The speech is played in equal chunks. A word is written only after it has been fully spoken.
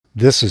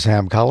This is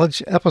Ham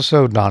College,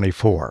 episode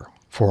 94,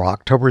 for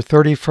October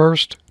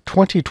 31st,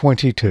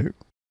 2022.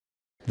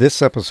 This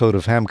episode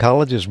of Ham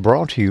College is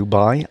brought to you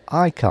by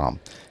ICOM.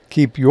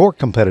 Keep your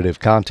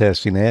competitive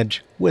contesting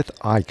edge with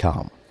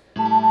ICOM.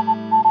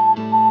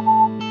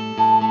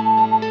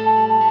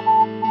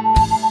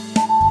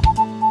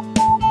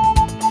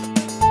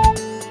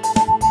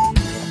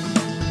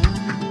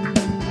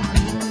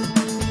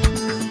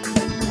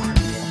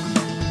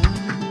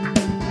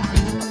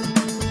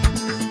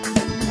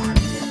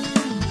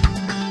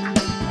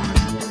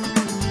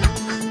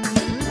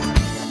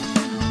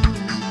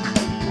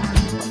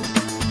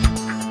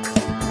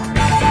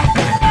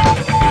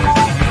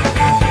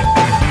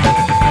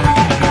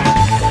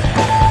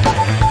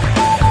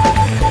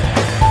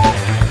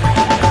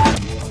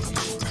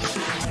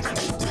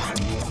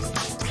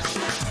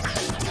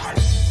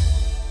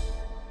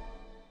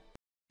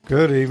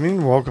 Good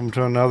evening. Welcome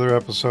to another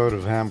episode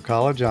of Ham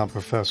College. I'm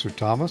Professor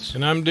Thomas.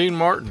 And I'm Dean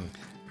Martin.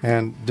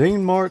 And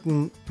Dean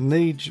Martin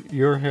needs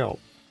your help.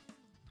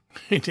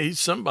 He needs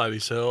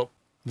somebody's help.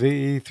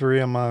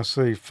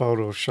 VE3MIC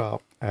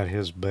Photoshop at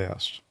his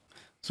best.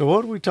 So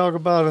what did we talk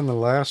about in the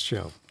last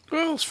show?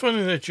 Well, it's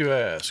funny that you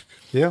ask.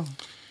 Yeah.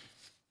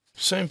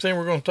 Same thing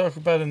we're going to talk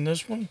about in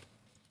this one.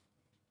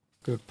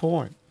 Good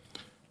point.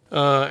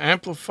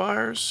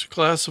 Amplifiers,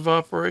 class of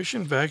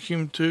operation,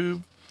 vacuum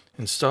tube,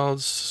 installed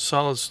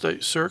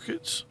solid-state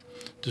circuits,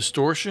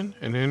 distortion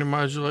and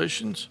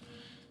intermodulations,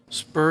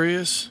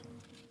 spurious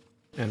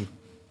and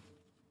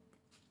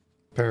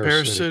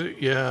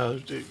parasitic. Yeah,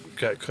 it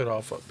got cut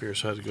off up here,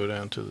 so I had to go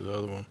down to the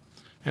other one.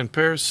 And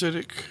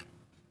parasitic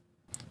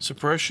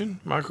suppression,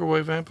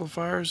 microwave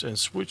amplifiers, and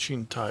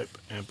switching type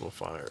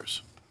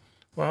amplifiers.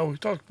 Wow, we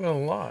talked about a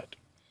lot.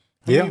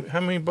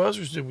 How many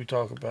buzzers did we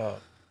talk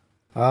about?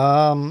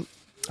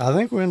 I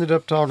think we ended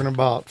up talking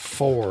about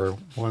 4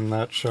 when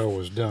that show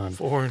was done.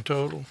 4 in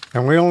total.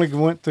 And we only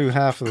went through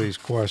half of these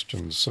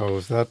questions, so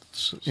if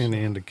that's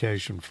any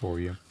indication for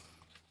you.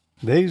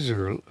 These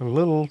are a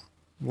little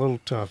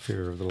tough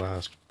here the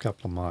last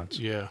couple of months.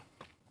 Yeah.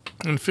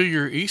 In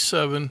figure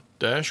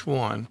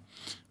E7-1,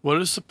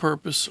 what is the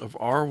purpose of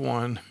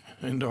R1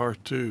 and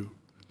R2?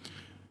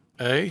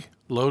 A,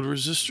 load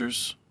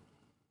resistors.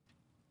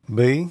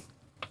 B,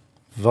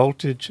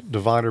 voltage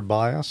divider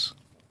bias.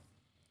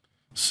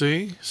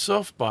 C,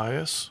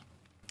 self-bias.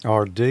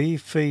 Or D,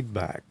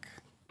 feedback.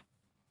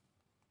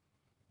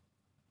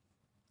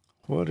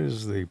 What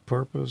is the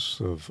purpose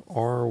of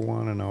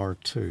R1 and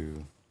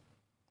R2?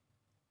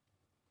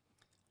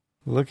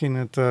 Looking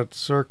at that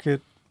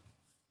circuit,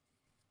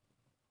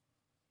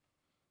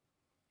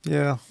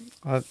 yeah,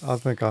 I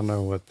think I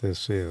know what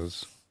this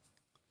is.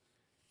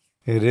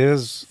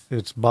 It's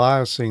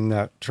biasing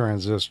that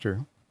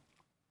transistor.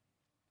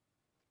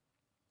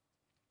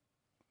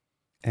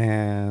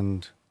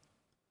 And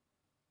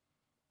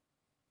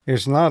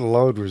it's not a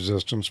load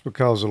resistance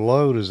because the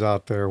load is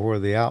out there where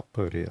the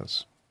output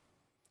is.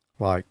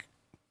 Like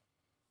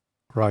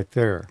right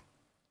there.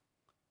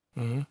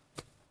 Mm-hmm.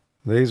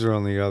 These are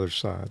on the other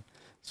side.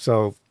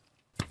 So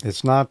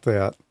it's not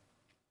that.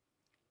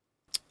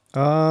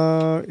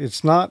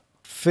 It's not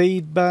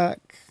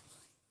feedback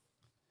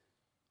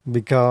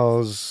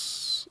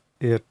because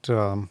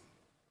R1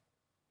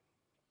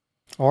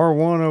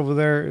 over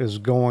there is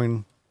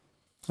going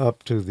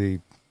up to the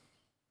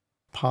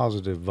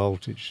positive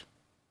voltage.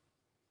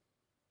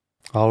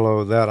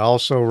 Although that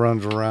also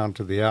runs around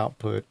to the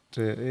output,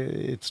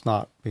 it's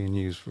not being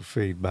used for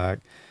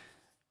feedback.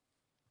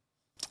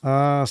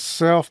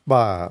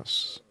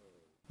 Self-bias.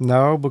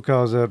 No,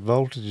 because that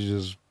voltage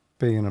is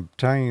being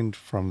obtained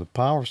from the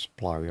power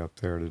supply up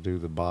there to do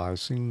the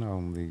biasing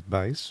on the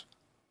base.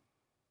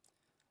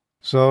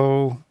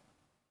 So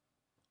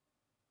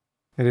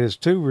it is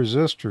 2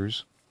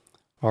 resistors,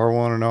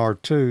 R1 and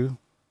R2,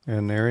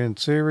 and they're in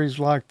series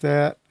like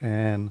that,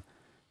 and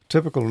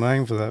typical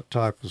name for that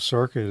type of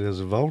circuit is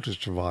a voltage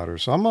divider.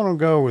 So I'm going to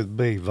go with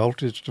B,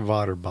 voltage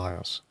divider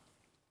bias.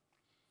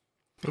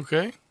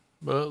 Okay.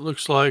 But it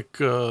looks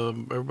like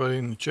everybody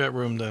in the chat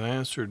room that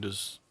answered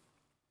is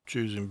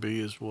choosing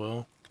B as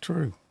well.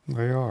 True,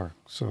 they are.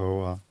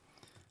 So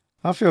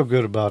I feel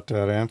good about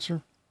that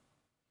answer.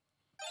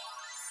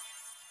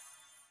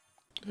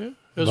 Yeah,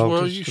 as voltage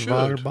well you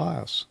divider should.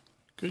 Bias.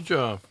 Good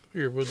job.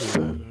 Here, we'll do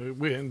that.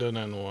 We hadn't done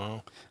that in a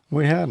while.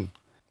 We hadn't.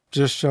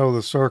 Just show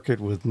the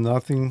circuit with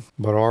nothing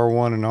but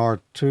R1 and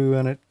R2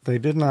 in it. They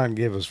did not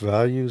give us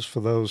values for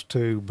those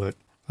two, but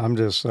I'm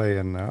just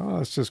saying,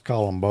 let's just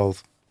call them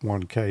both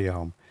 1K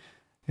ohm.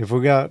 If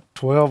we got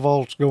 12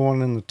 volts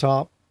going in the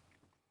top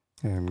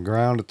and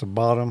ground at the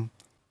bottom,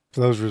 if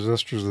those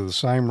resistors are the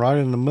same, right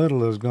in the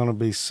middle is going to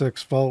be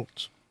 6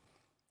 volts.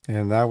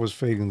 And that was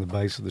feeding the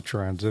base of the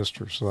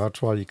transistor. So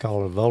that's why you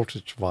call it a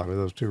voltage divider.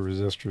 Those 2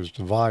 resistors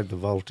divide the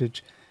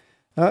voltage.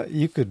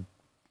 You could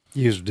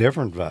use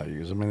different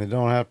values. I mean, they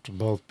don't have to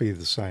both be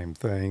the same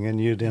thing,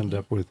 and you'd end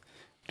up with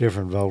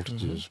different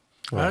voltages.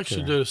 I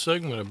actually did a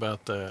segment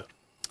about that.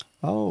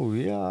 Oh,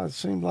 yeah, it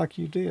seemed like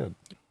you did.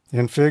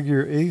 In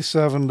figure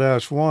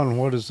E7-1,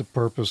 what is the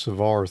purpose of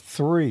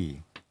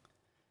R3?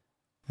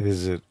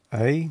 Is it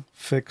A,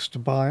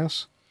 fixed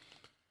bias,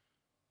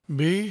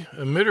 B,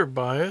 emitter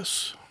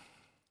bias,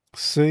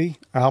 C,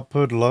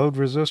 output load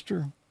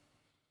resistor,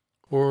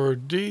 or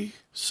D,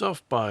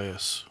 self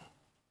bias?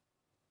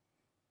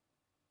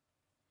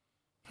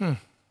 Well,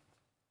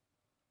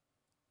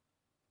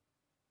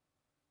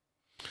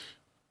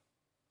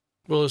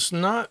 it's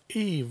not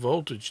E,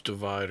 voltage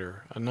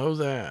divider. I know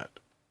that.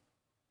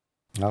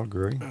 I'll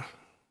agree.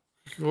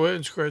 Go ahead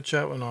and scratch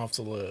that one off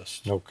the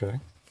list. Okay.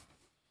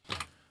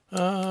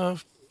 A,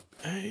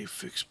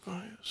 fixed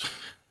bias.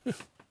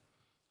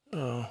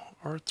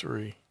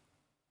 R3.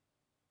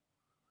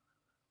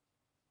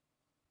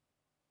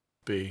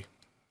 B,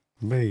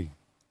 B,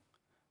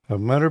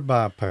 emitter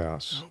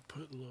bypass.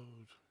 output load.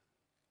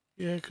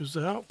 Yeah, because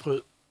the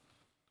output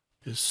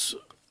is.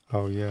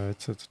 Oh, yeah,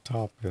 it's at the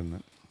top, isn't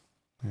it?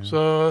 Yeah.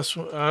 So that's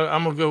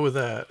I'm gonna go with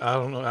that. I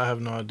don't know. I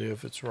have no idea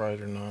if it's right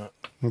or not.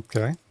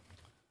 Okay.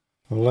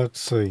 Well, let's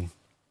see.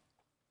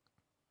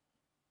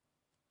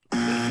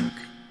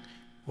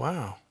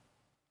 Wow.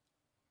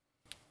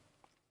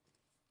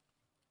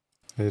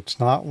 It's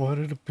not what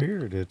it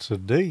appeared. It's a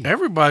D.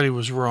 Everybody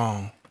was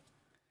wrong.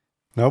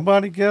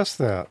 Nobody guessed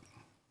that.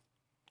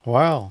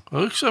 Wow.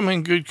 Well, looks I'm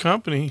in good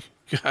company.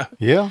 God,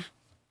 Yeah.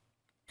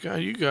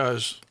 you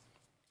guys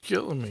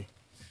killing me.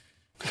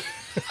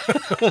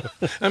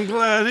 I'm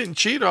glad I didn't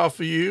cheat off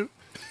of you.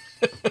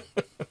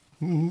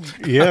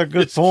 Yeah,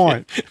 good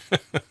point.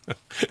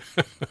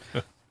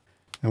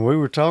 And we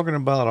were talking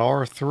about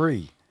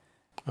R3.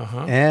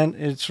 Uh-huh. And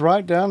it's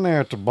right down there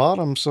at the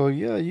bottom. So,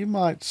 yeah, you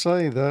might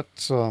say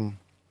that's an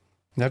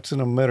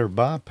emitter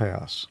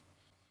bypass.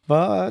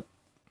 But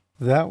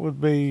that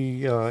would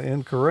be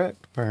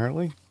incorrect,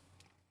 apparently.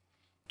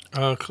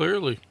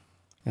 Clearly.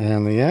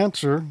 And the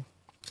answer,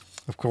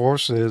 of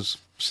course, is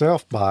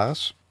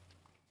self-bias.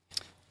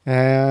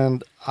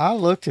 And I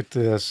looked at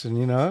this, and,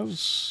 it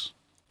was,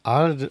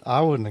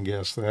 I wouldn't have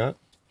guessed that.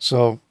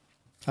 So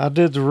I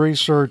did the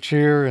research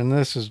here, and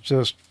this is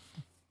just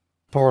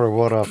part of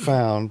what I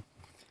found.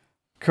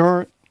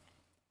 Current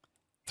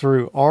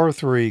through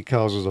R3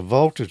 causes a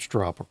voltage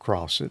drop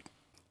across it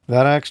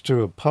that acts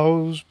to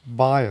oppose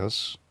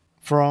bias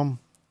from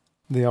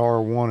the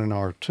R1 and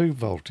R2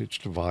 voltage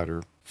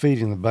divider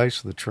feeding the base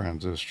of the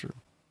transistor.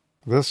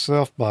 This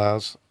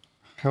self-bias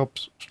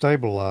helps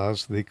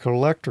stabilize the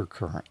collector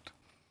current.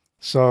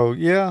 So,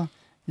 yeah,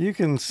 you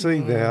can see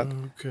that,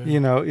 Okay.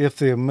 if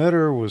the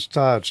emitter was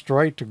tied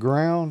straight to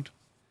ground,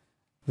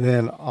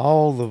 then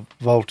all the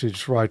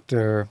voltage right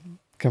there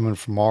coming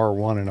from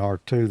R1 and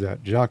R2,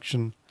 that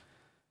junction,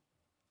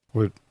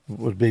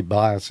 would be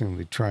biasing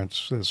the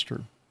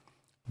transistor.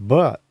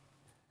 But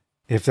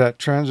if that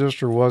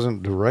transistor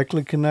wasn't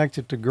directly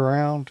connected to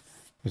ground,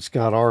 it's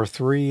got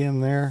R3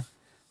 in there,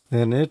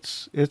 then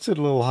it's at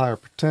a little higher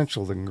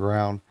potential than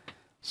ground.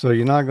 So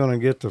you're not going to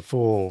get the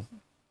full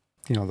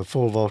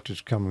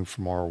voltage coming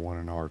from R1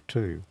 and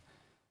R2.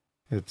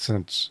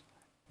 Since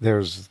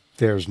there's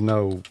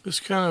no This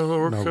kind of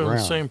works on the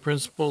ground. same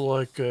principle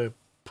like a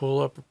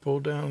pull up or pull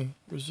down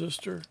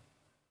resistor.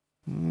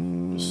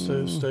 Just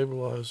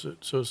stabilize it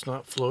so it's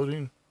not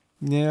floating.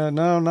 Yeah,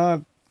 no,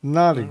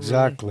 not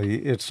exactly.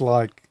 Really. It's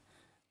like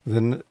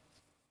this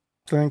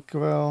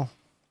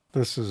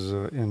is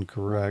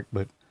incorrect,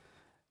 but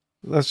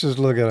let's just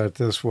look at it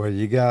this way.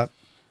 You got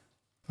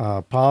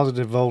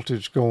positive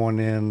voltage going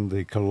in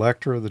the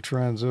collector of the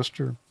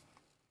transistor,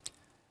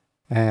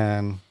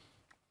 and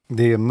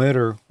the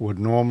emitter would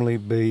normally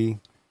be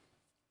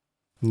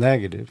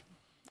negative,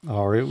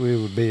 or it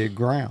would be at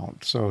ground.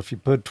 So if you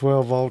put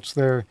 12 volts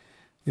there,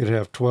 you'd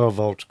have 12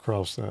 volts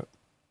across that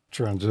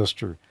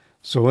transistor.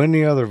 So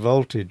any other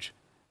voltage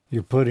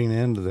you're putting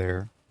into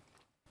there,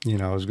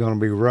 is going to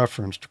be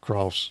referenced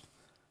across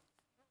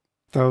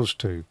those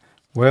two.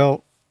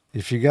 Well,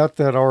 if you got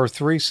that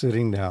R3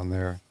 sitting down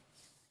there,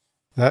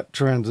 that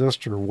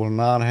transistor will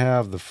not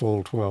have the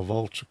full 12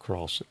 volts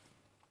across it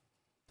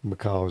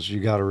because you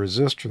got a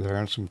resistor there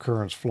and some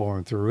currents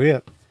flowing through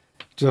it.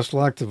 Just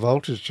like the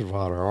voltage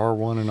divider,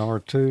 R1 and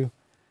R2,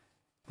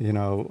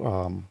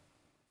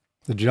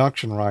 the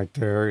junction right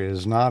there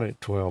is not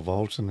at 12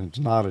 volts and it's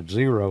not at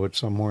 0, it's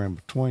somewhere in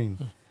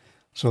between.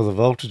 So the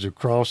voltage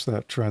across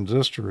that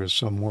transistor is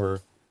somewhere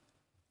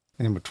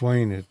in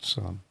between. It's,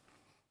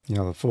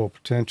 the full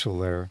potential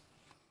there.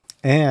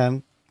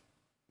 And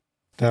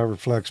that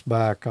reflects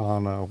back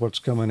on what's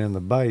coming in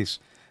the base.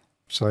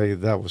 Say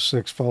that was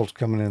 6 volts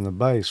coming in the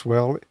base.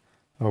 Well,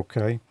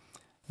 okay,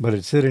 but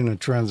it's hitting a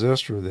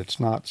transistor that's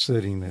not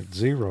sitting at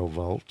 0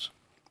 volts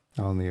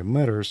on the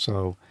emitter,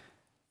 so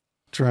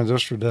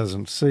transistor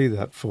doesn't see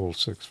that full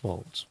 6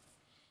 volts.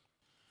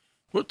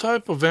 What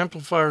type of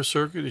amplifier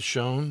circuit is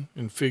shown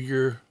in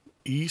figure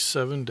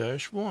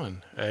E7-1?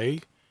 A,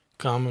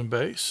 common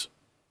base.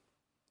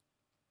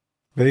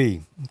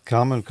 B,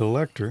 common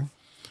collector.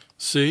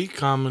 C,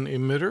 common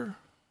emitter.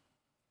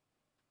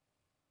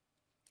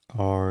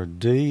 Or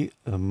D,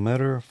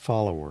 emitter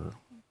follower.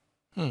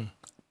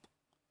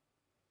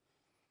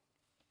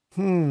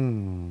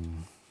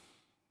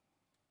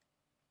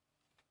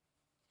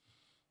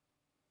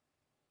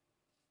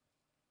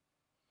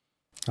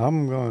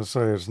 I'm going to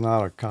say it's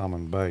not a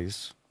common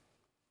base.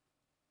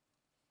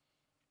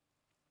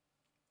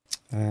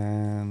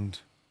 And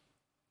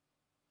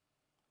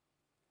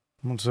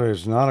I'm going to say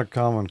it's not a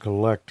common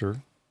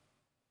collector.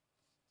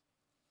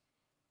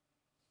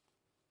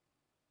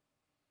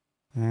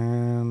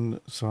 And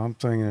so I'm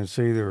thinking it's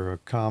either a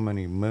common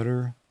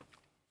emitter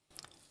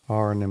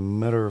or an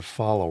emitter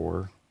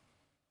follower.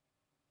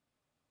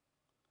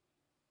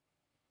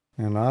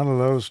 And out of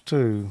those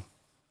two,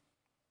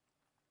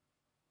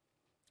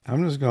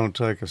 I'm just going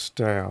to take a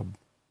stab.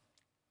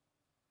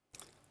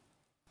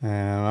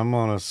 And I'm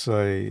going to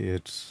say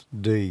it's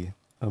D,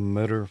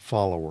 emitter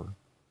follower.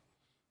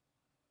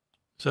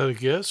 Is that a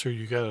guess, or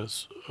you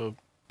got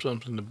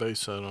something to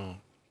base that on?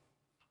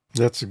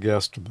 That's a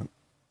guesstimate.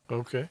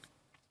 Okay.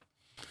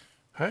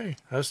 Hey,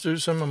 let's do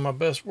some of my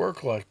best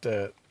work like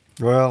that.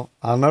 Well,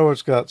 I know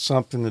it's got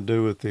something to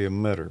do with the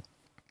emitter,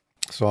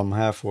 so I'm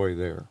halfway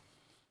there.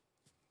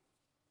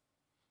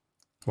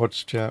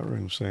 What's the chat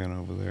room saying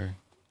over there?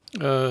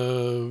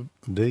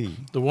 D.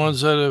 The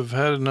ones that have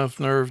had enough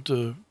nerve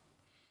to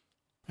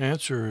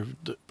answer have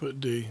put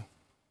D.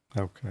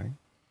 Okay.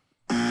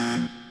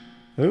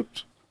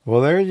 Oops.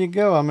 Well, there you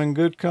go. I'm in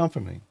good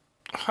company.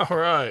 All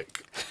right.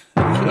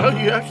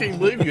 I can't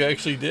believe you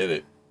actually did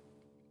it.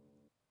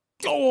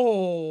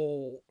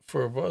 Oh,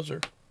 for a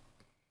buzzer.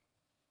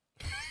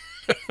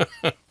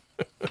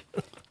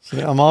 See,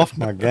 I'm off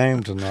my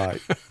game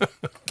tonight.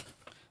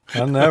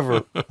 I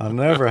never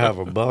have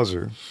a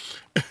buzzer.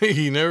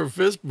 You never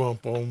fist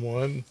bump on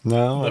one.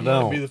 No, that I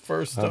don't. Might be the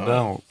first time. I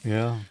don't.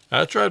 Yeah.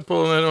 I tried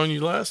pulling that on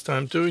you last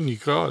time too, and you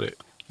caught it.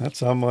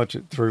 That's how much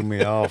it threw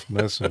me off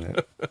missing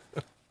it.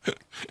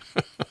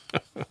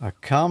 A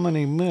common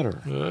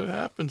emitter. That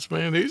happens,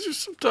 man. These are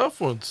some tough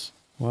ones.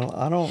 Well,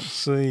 I don't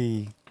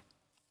see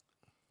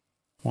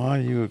why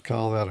you would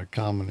call that a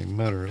common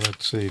emitter.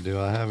 Let's see. Do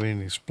I have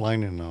any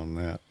explaining on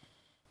that?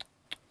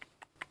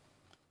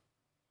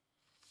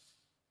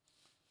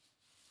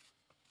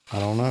 I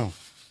don't know.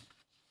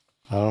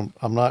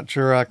 I'm not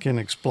sure I can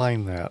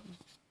explain that.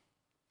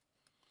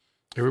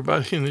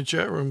 Everybody in the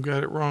chat room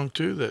got it wrong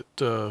too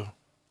that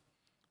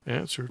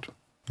answered.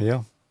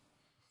 Yeah.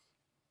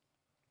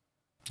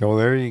 Oh,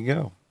 there you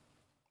go.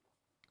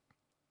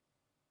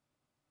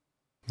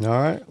 All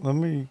right, let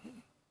me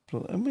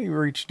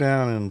reach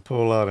down and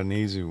pull out an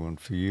easy one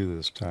for you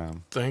this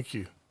time. Thank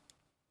you.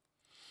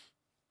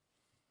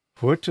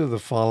 Which of the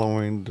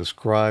following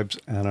describes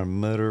an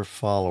emitter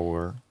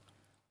follower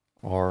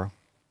or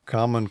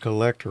common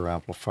collector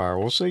amplifier?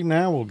 Well, see,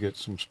 now we'll get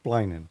some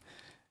explaining.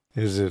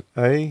 Is it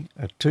A,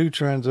 a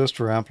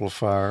 2-transistor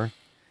amplifier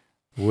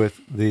with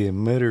the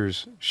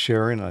emitters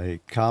sharing a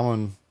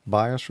common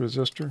bias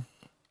resistor?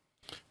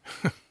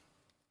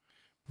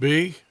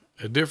 B,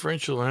 a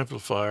differential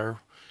amplifier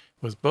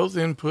with both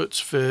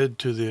inputs fed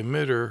to the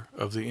emitter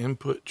of the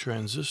input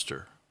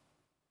transistor.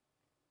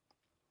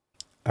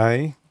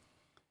 A,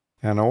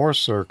 an OR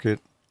circuit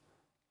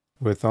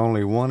with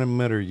only one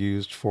emitter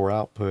used for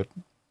output.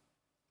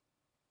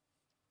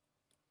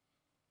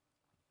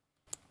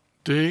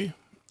 D,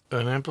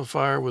 an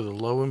amplifier with a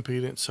low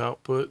impedance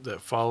output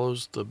that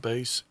follows the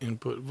base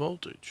input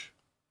voltage.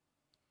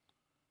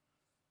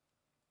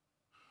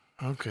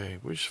 Okay,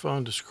 which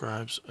phone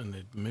describes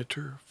an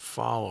emitter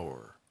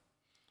follower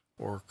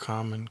or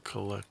common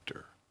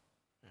collector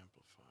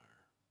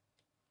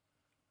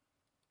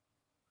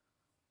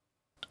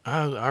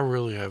amplifier? I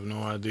really have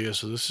no idea,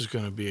 so this is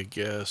going to be a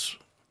guess.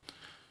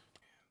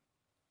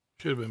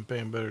 Should have been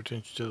paying better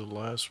attention to the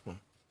last one.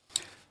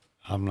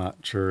 I'm not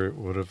sure it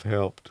would have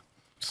helped.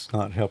 It's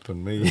not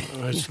helping me.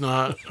 It's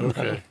not?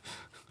 Okay.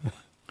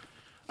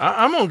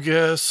 I'm going to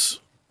guess.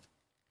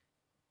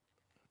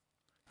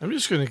 I'm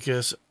just going to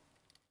guess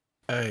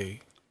A,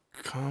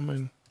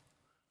 common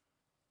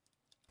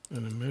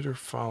an emitter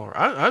follower.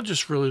 I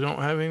just really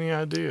don't have any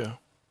idea.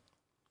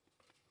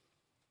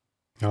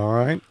 All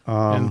right.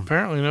 And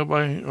apparently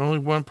only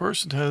one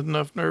person had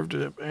enough nerve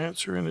to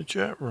answer in the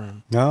chat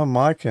room. No,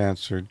 Mike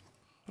answered.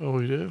 Oh,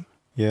 he did?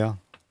 Yeah.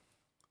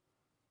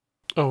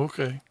 Oh,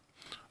 okay.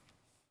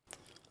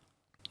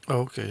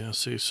 Okay, I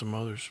see some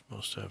others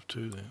must have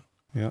too then.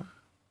 Yeah.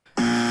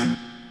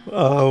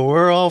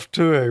 We're off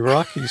to a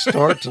rocky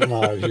start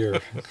tonight here.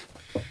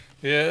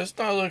 Yeah, it's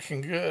not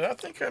looking good. I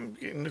think I'm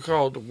getting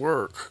called to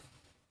work.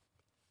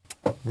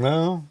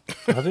 No,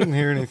 I didn't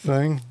hear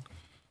anything.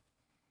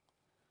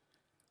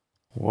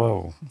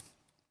 Whoa.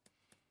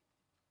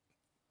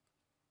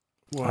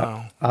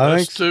 Wow. I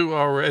That's think two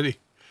already.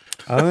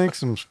 I think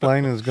some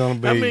explaining is going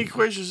to be... How many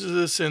questions is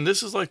this in?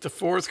 This is like the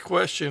fourth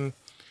question,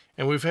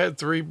 and we've had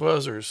 3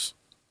 buzzers.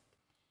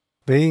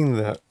 Being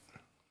that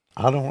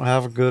I don't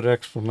have a good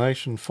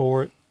explanation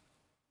for it,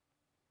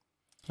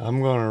 I'm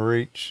going to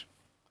reach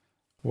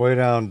way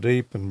down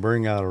deep and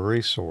bring out a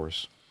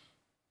resource.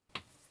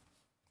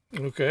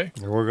 Okay.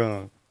 And we're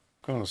going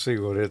to see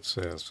what it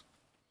says.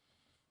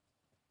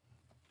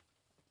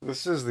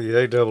 This is the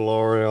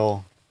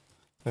ARRL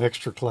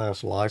Extra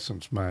Class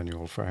License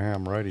Manual for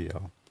ham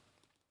radio.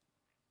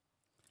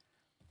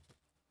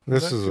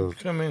 This that is could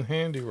a come in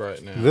handy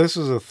right now. this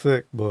is a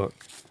thick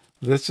book.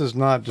 This is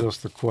not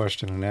just the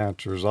question and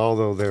answers,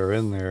 although they're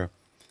in there.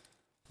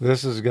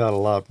 This has got a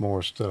lot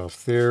more stuff.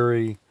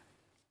 Theory,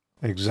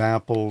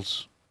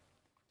 examples,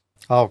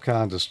 all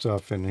kinds of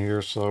stuff in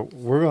here. So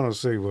we're going to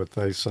see what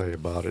they say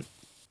about it.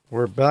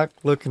 We're back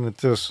looking at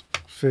this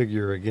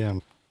figure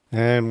again,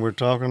 and we're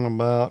talking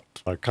about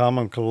a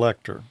common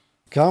collector.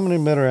 Common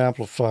emitter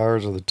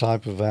amplifiers are the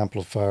type of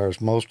amplifiers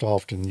most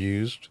often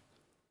used.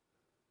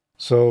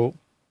 So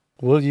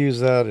we'll use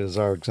that as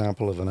our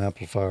example of an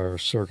amplifier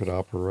circuit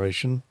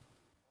operation.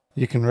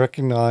 You can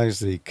recognize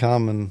the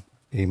common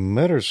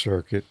emitter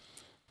circuit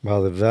by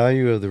the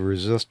value of the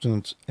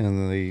resistance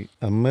in the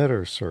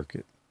emitter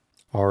circuit,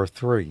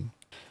 R3.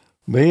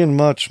 Being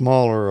much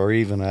smaller or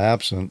even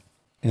absent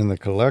in the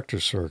collector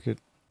circuit,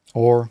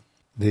 or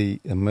the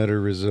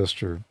emitter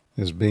resistor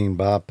is being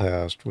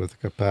bypassed with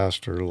a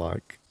capacitor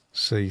like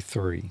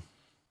C3.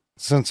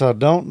 Since I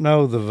don't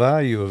know the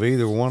value of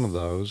either one of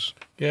those,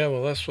 Yeah,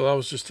 well, that's what I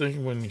was just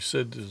thinking when you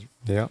said this.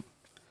 yeah,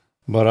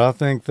 but I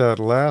think that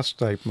last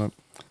statement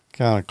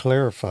kind of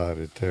clarified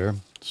it there.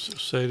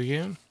 Say it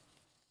again.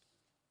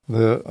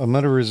 The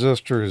emitter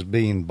resistor is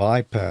being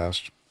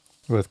bypassed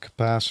with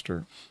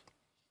capacitor,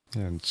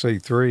 and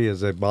C3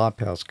 is a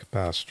bypass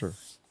capacitor.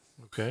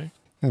 Okay.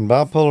 In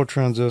bipolar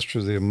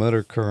transistors, the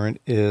emitter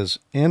current is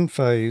in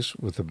phase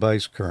with the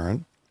base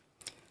current.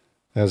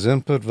 As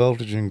input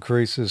voltage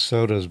increases,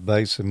 so does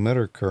base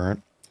emitter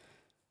current,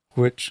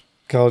 which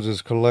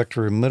causes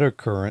collector emitter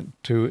current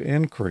to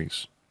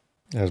increase.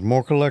 As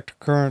more collector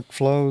current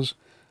flows,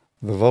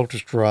 the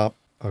voltage drop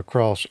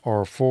across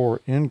R4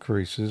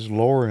 increases,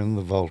 lowering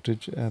the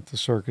voltage at the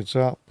circuit's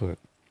output.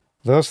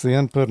 Thus, the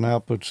input and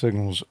output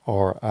signals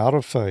are out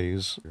of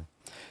phase.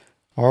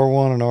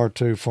 R1 and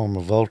R2 form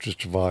a voltage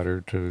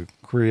divider to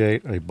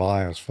create a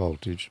bias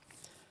voltage.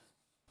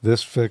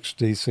 This fixed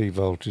DC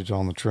voltage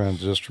on the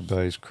transistor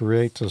base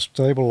creates a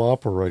stable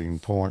operating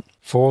point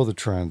for the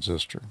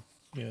transistor.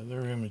 Yeah,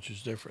 their image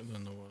is different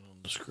than the one on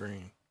the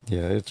screen.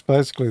 Yeah, it's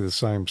basically the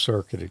same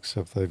circuit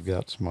except they've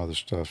got some other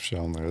stuff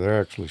shown there. They're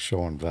actually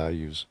showing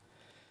values.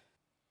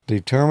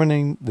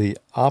 Determining the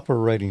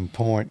operating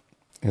point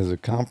is a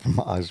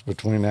compromise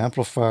between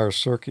amplifier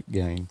circuit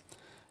gain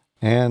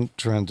and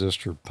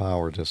transistor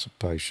power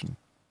dissipation.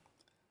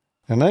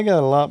 And they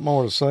got a lot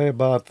more to say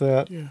about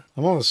that. Yeah.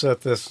 I'm going to set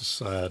this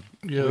aside.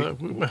 Yeah,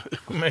 we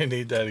may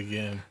need that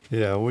again.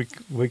 Yeah,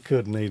 we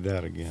could need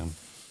that again.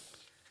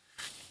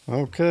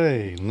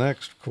 Okay,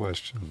 next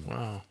question.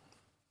 Wow.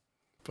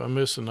 If I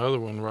miss another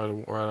one right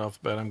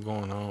off the bat, I'm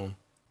going home.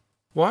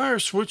 Why are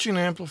switching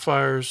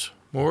amplifiers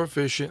more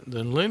efficient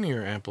than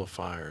linear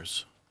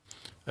amplifiers?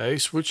 A.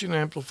 Switching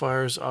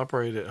amplifiers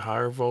operate at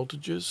higher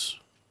voltages.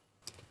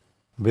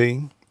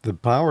 B. The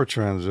power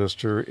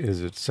transistor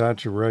is at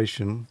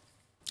saturation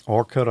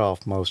or cut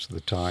off most of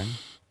the time.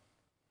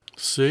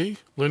 C.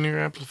 Linear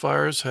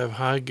amplifiers have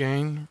high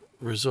gain,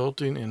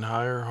 resulting in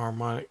higher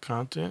harmonic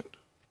content.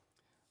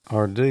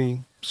 Or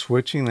D.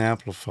 Switching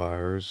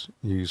amplifiers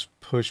use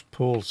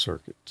push-pull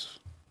circuits.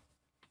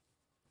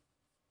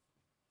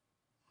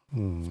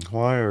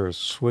 Why are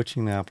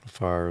switching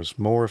amplifiers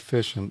more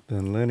efficient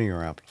than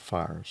linear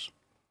amplifiers?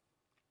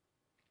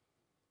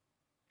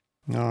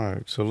 All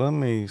right, so let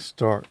me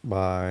start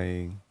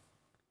by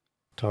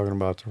talking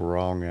about the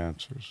wrong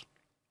answers.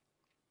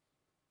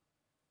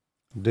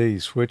 D.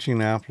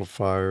 Switching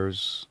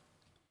amplifiers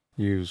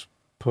use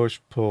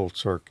push-pull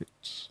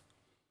circuits.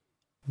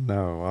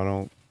 No, I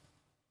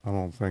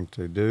don't think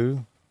they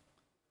do.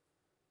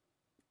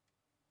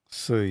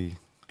 C.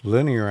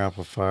 Linear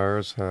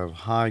amplifiers have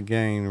high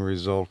gain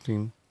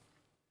resulting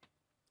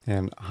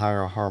in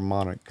higher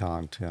harmonic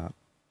content.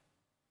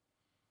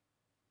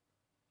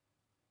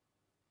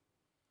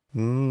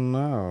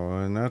 No,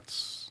 and I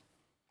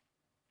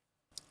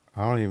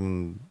don't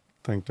even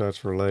think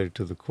that's related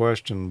to the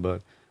question,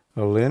 but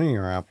a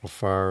linear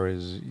amplifier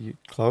is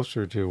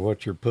closer to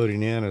what you're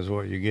putting in is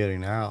what you're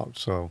getting out,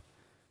 so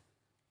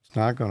it's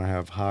not going to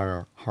have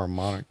higher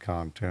harmonic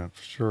content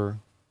for sure.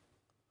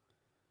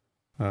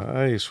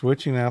 A.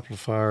 Switching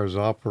amplifiers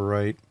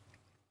operate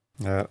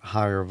at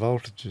higher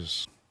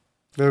voltages.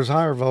 There's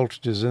higher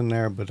voltages in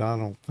there, but I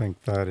don't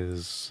think that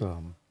is, I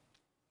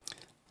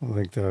don't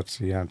think that's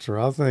the answer.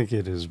 I think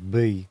it is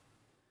B.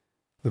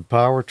 The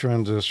power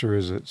transistor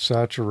is at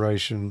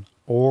saturation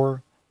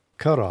or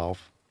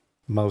cutoff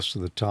most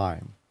of the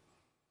time.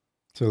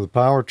 So the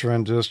power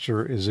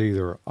transistor is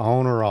either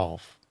on or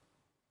off.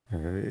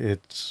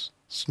 It's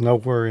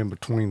nowhere in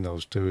between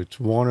those two. It's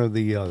one or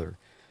the other.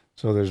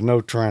 So there's no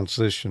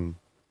transition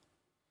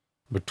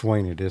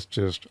between it. It's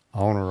just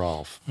on or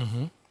off.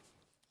 Mm-hmm.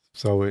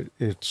 So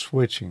it's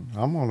switching.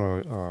 I'm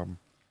going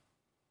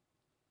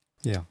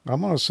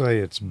to say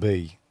it's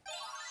B.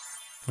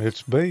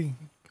 It's B.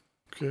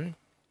 Okay,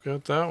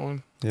 got that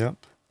one. Yep.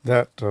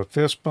 That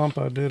fist bump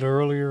I did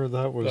earlier,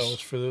 that was, That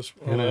was for this.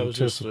 in that was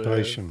just,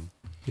 anticipation.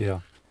 Yeah.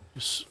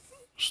 just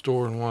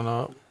storing one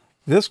up.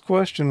 This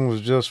question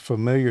was just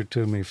familiar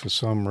to me for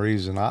some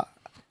reason. I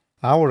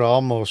would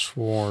almost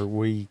swore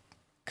we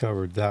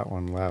covered that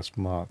one last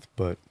month,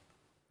 but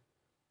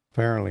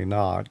apparently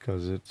not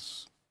because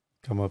it's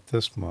come up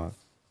this month.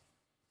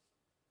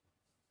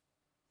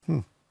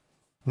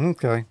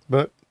 Okay,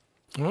 but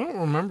I don't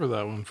remember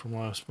that one from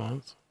last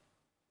month.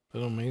 That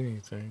don't mean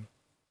anything.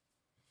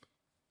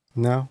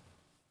 no.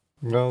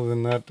 Well,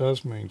 then that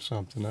does mean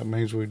something. That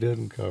means we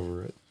didn't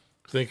cover it.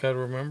 Think I'd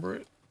remember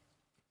it?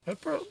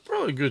 That's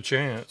probably a good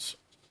chance.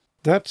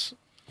 That's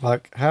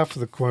like half of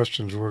the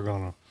questions we're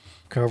going to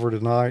cover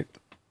tonight.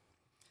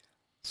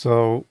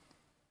 So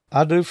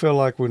I do feel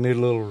like we need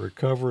a little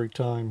recovery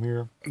time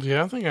here.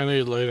 Yeah, I think I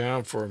need to lay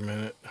down for a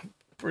minute.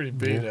 Pretty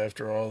beat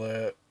after all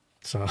that.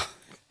 So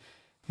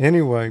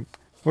anyway,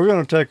 we're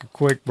going to take a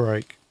quick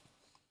break.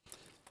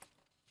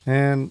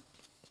 And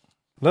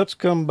let's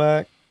come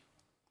back,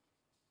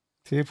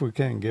 see if we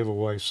can't give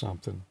away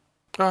something.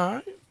 All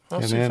right.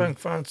 I'll see if I can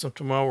find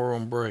something while we're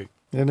on break.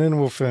 And then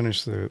we'll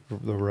finish the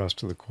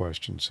rest of the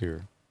questions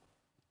here.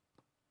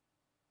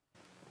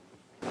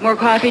 More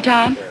coffee,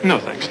 Tom? No,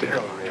 thanks,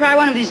 dear. Try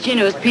one of these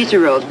Geno's pizza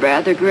rolls,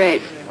 Brad. They're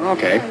great.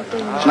 Okay.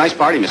 It's a nice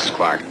party, Mrs.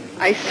 Clark.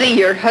 I see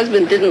your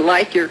husband didn't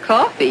like your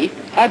coffee.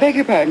 I beg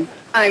your pardon.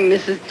 I'm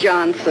Mrs.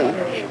 Johnson.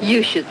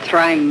 You should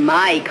try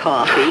my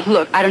coffee.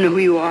 Look, I don't know who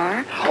you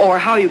are or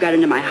how you got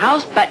into my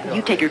house, but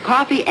you take your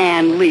coffee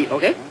and leave,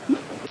 okay?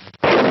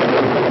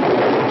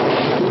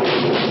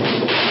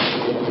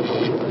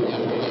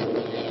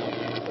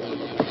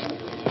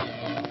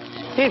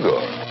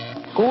 Igor,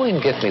 go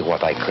and get me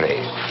what I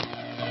crave.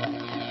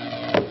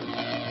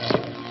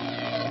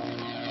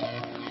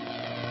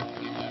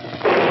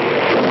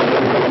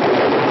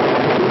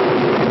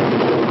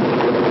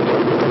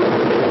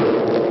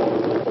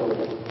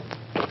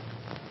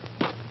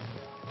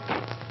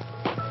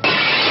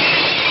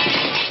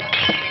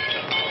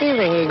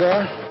 Evening,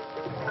 Igor.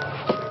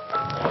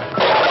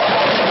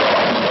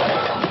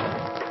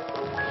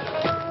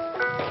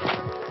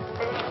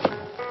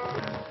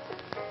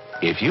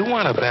 If you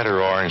want a better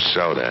orange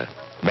soda,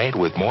 made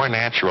with more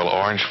natural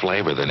orange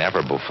flavor than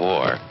ever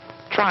before,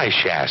 try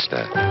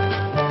Shasta.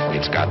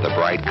 It's got the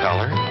bright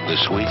color, the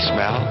sweet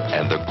smell,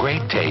 and the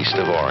great taste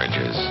of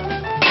oranges.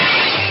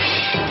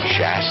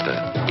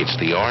 Shasta. It's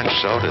the orange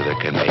soda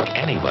that can make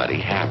anybody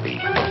happy.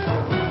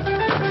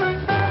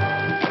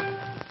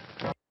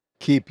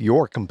 Keep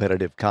your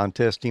competitive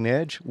contesting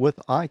edge with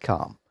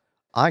ICOM.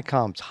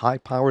 ICOM's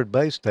high-powered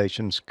base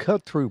stations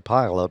cut through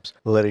pileups,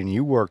 letting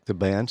you work the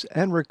bands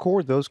and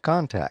record those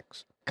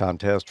contacts.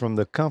 Contest from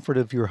the comfort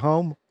of your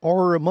home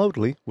or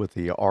remotely with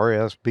the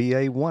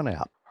RSBA One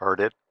app.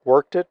 Heard it,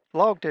 worked it,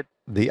 logged it.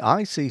 The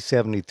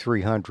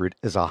IC7300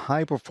 is a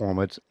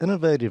high-performance,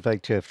 innovative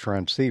HF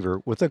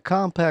transceiver with a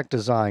compact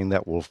design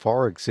that will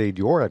far exceed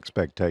your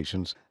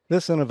expectations.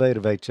 This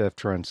innovative HF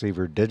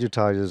transceiver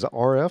digitizes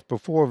RF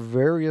before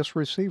various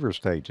receiver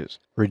stages,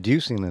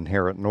 reducing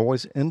inherent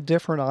noise in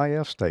different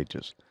IF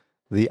stages.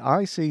 The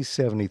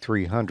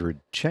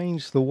IC7300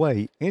 changed the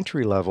way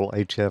entry-level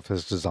HF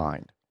is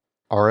designed.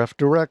 RF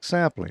direct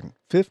sampling,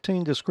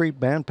 15 discrete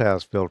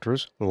bandpass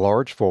filters,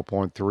 large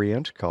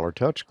 4.3-inch color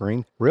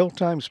touchscreen,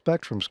 real-time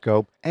spectrum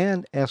scope,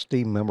 and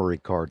SD memory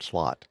card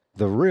slot.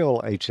 The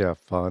real HF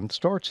fun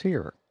starts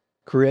here.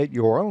 Create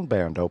your own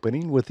band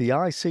opening with the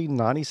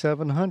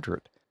IC9700.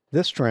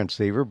 This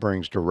transceiver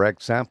brings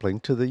direct sampling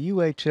to the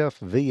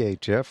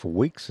UHF-VHF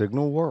weak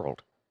signal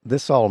world.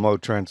 This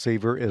all-mode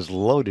transceiver is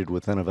loaded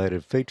with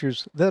innovative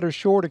features that are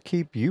sure to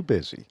keep you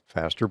busy.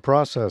 Faster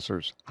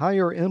processors,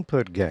 higher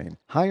input gain,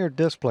 higher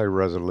display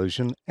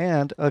resolution,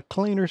 and a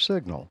cleaner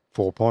signal.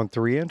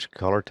 4.3-inch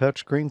color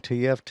touchscreen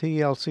TFT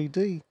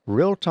LCD,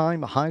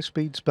 real-time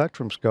high-speed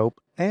spectrum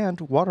scope,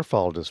 and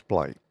waterfall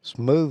display.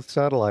 Smooth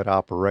satellite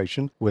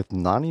operation with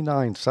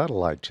 99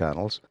 satellite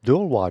channels,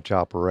 dual watch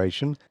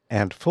operation,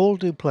 and full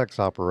duplex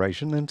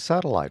operation in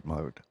satellite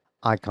mode.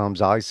 ICOM's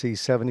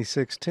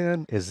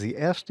IC7610 is the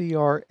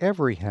SDR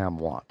every ham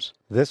wants.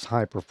 This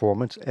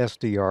high-performance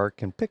SDR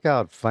can pick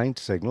out faint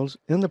signals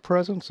in the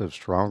presence of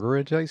stronger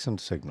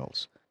adjacent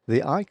signals.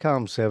 The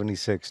ICOM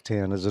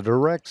 7610 is a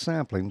direct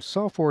sampling,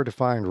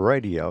 software-defined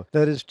radio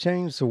that has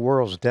changed the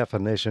world's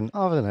definition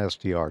of an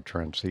SDR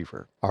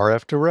transceiver.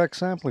 RF direct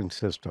sampling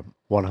system,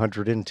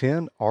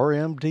 110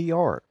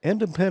 RMDR,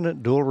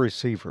 independent dual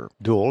receiver,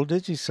 dual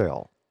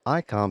digicell.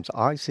 ICOM's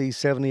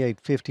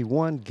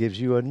IC7851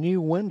 gives you a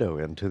new window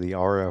into the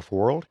RF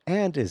world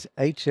and is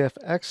HF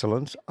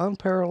excellence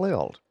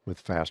unparalleled. With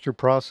faster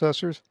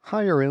processors,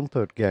 higher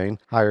input gain,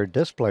 higher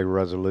display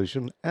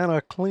resolution, and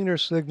a cleaner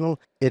signal,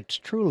 it's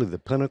truly the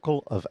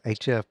pinnacle of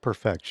HF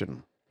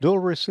perfection. Dual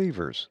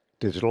receivers,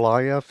 digital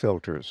IF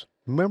filters,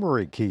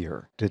 memory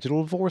keyer,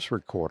 digital voice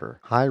recorder,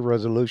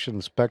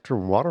 high-resolution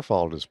spectrum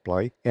waterfall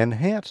display,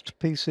 enhanced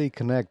PC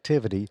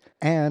connectivity,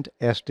 and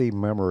SD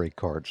memory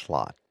card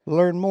slot.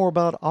 Learn more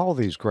about all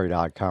these great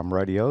ICOM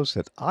radios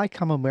at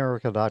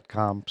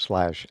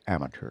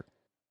icomamerica.com/amateur.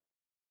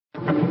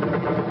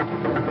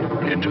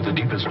 Into the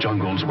deepest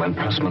jungles went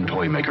Pressman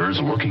toy makers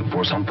looking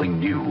for something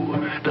new.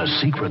 The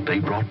secret they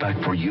brought back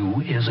for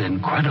you is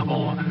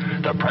incredible.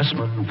 The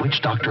Pressman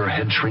Witch Doctor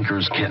Head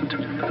Shrinkers Kit.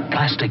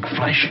 Plastic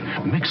flesh,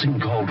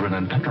 mixing cauldron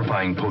and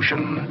petrifying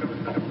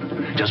potion.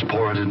 Just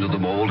pour it into the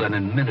mold and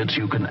in minutes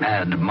you can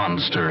add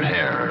monster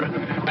hair.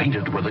 Paint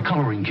it with a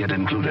coloring kit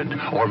included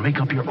or make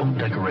up your own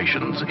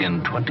decorations.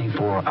 In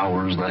 24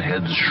 hours the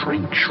heads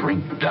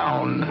shrink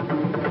down.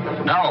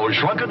 Now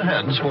shrunken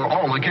heads for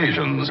all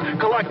occasions.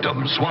 Collect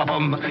them, swap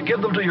them,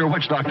 give them to your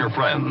Witch Doctor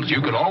friends.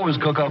 You can always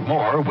cook up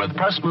more with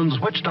Pressman's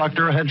Witch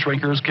Doctor Head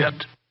Shrinkers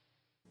Kit.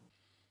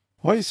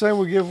 What do you say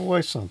we give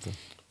away something?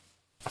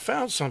 I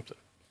found something.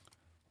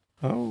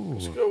 Oh.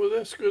 Let's go with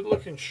this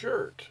good-looking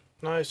shirt.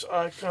 Nice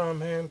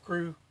ICOM Ham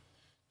Crew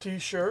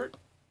t-shirt.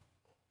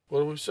 What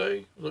do we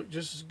say? Look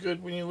just as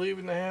good when you leave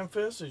in the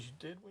Hamfest as you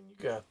did when you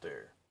got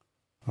there.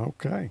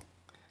 Okay.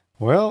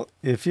 Well,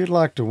 if you'd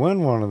like to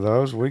win one of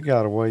those, we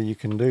got a way you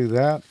can do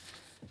that.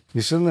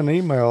 You send an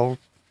email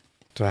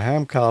to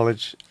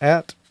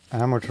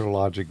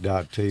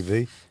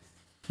hamcollege@amateurlogic.tv.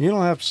 You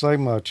don't have to say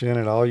much in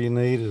it. All you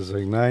need is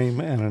a name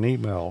and an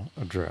email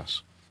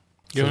address.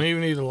 You don't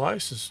even need a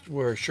license to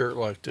wear a shirt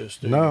like this,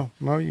 do you?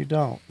 No, you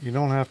don't. You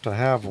don't have to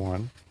have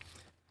one.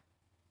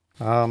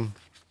 And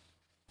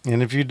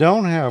if you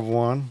don't have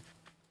one,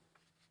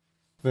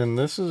 then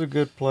this is a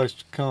good place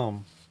to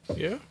come.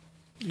 Yeah,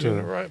 you're in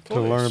the right place.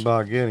 To learn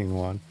about getting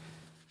one.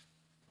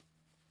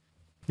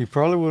 You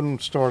probably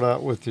wouldn't start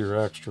out with your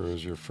extra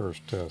as your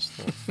first test,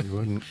 though. You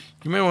wouldn't.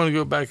 You may want to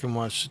go back and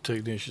watch the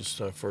technician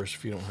stuff first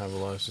if you don't have a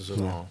license at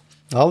all.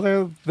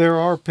 Oh, there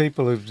are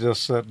people who've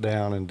just sat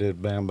down and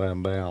did bam,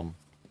 bam, bam.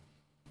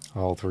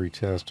 All three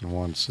tests in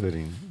one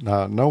sitting.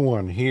 No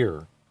one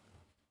here,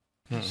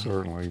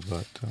 certainly,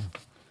 but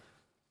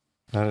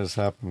that has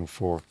happened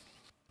before.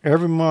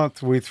 Every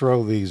month we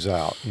throw these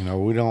out. You know,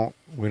 we don't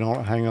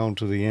hang on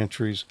to the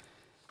entries.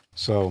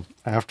 So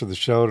after the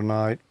show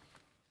tonight,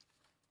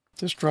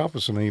 just drop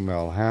us an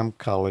email,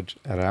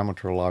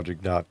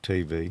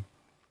 hamcollege@amateurlogic.tv,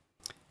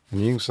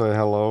 and you can say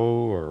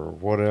hello or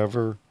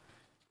whatever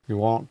you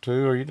want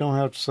to, or you don't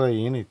have to say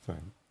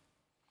anything.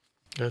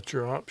 That's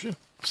your option.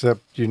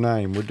 Except your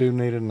name. We do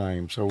need a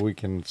name so we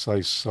can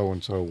say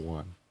so-and-so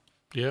won.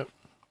 Yep.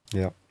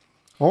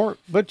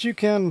 But you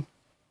can,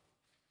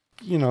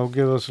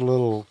 give us a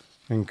little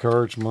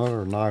encouragement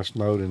or a nice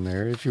note in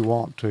there if you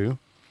want to.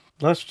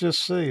 Let's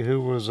just see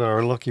who was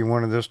our lucky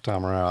winner this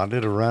time around. I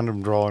did a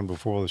random drawing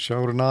before the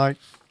show tonight.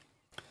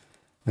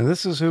 And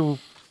this is who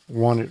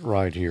won it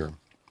right here.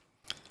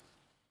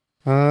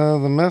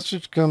 The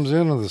message comes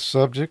in with the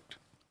subject,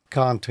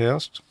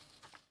 contest.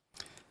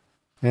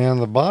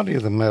 And the body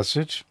of the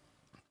message,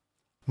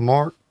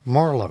 Mark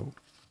Marlowe.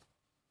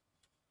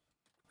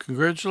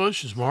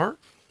 Congratulations, Mark.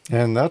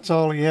 And that's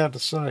all he had to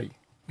say.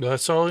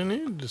 That's all he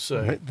needed to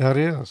say. That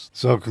is.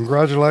 So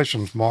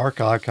congratulations, Mark.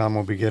 ICOM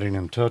will be getting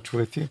in touch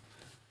with you.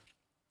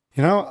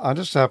 I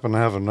just happen to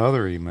have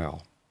another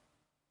email.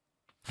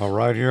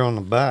 Right here on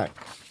the back.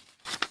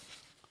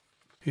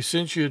 He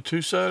sent you a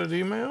two-sided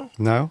email?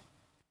 No.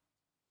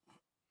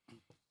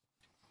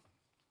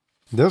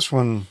 This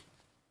one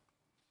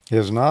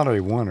is not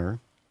a winner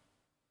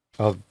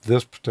of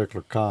this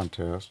particular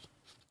contest.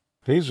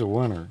 He's a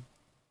winner.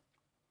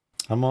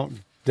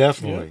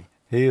 Definitely,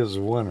 he is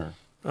a winner.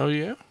 Oh,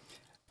 yeah?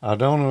 I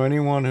don't know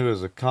anyone who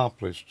has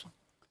accomplished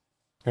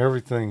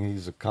everything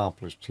he's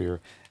accomplished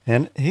here.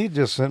 And he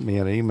just sent me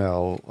an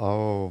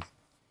email,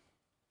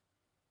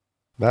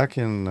 back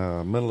in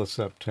middle of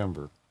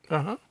September.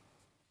 Uh-huh.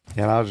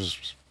 And I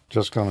was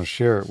just going to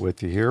share it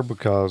with you here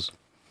because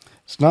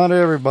it's not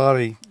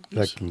everybody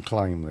that can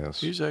claim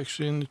this. He's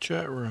actually in the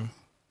chat room.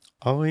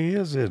 Oh, he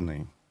is, isn't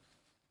he?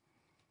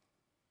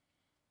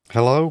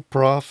 Hello,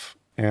 Prof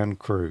and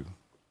crew.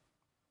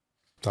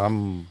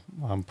 I'm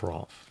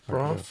Prof.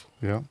 Prof?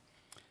 Yeah.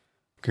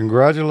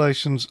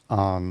 Congratulations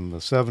on the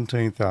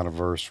 17th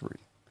anniversary.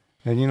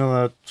 And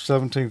that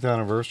 17th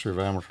anniversary of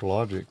Amateur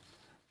Logic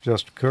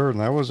just occurred, and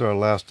that was our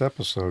last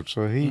episode.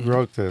 So he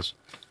wrote this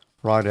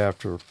right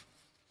after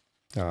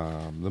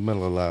the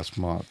middle of last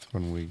month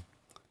when we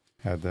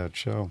had that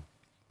show.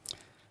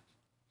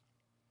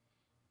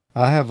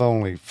 I have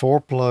only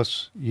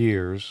 4+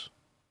 years,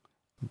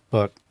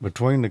 but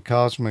between the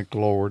Cosmic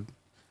Lord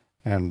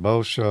and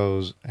both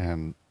shows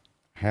and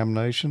Ham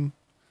Nation,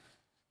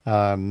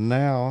 I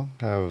now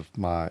have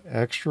my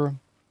extra,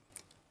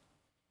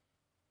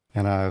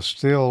 and I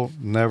still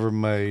never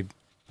made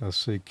a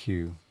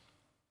CQ.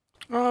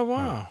 Oh,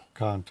 wow.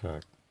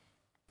 Contact.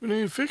 We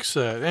need to fix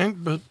that.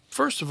 But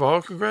first of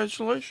all,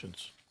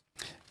 congratulations.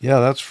 Yeah,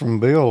 that's from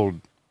Bill,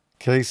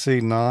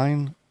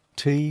 KC9TPR.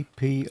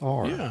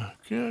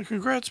 Yeah,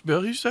 congrats,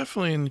 Bill. He's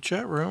definitely in the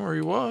chat room, or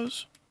he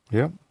was.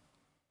 Yep.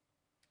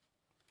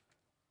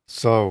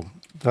 So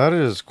that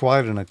is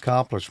quite an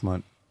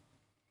accomplishment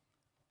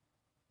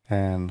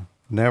and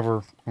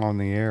never on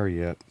the air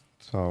yet.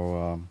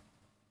 So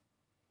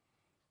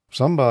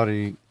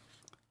somebody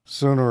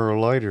sooner or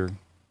later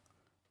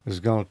is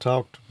going to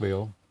talk to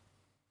Bill,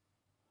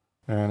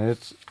 and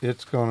it's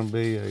going to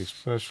be a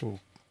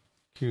special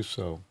you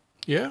so.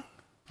 Yeah.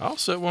 I'll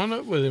set one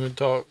up with him and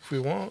talk if he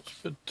wants.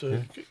 But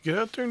get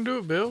out there and do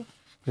it, Bill.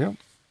 Yep.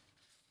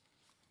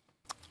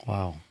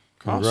 Wow. Awesome.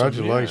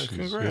 Congratulations.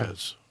 Yeah,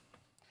 congrats.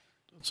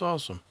 That's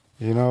awesome.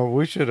 You know,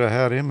 we should have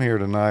had him here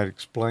tonight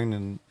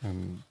explaining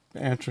and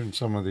answering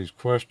some of these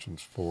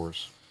questions for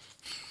us.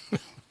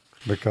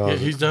 Because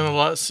he's done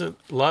a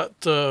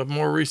lot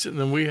more recent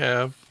than we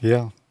have.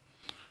 Yeah.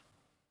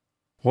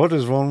 What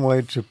is one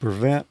way to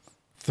prevent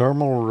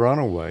thermal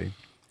runaway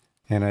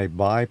in a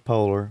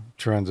bipolar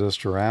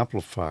transistor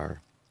amplifier?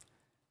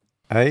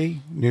 A,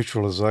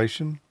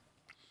 neutralization.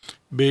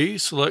 B,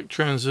 select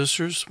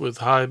transistors with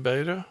high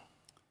beta.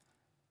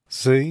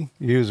 C,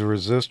 use a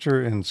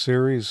resistor in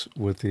series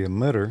with the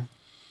emitter.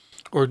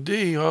 Or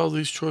D, all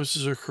these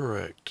choices are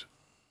correct.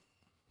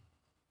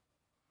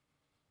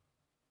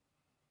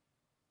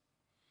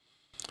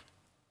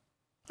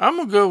 I'm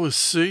going to go with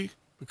C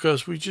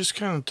because we just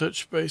kind of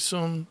touched base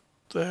on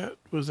that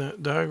with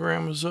that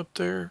diagram was up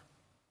there.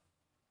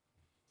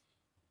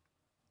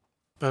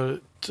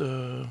 About it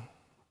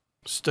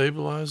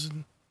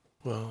stabilizing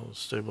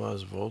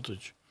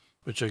voltage,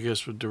 which I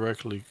guess would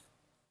directly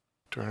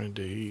turn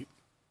into heat.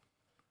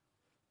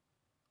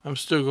 I'm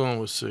still going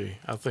with C.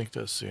 I think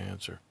that's the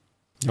answer.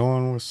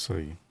 Going with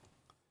C.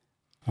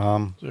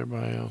 What's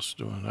everybody else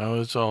doing? Oh,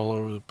 it's all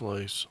over the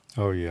place.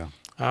 Oh, yeah.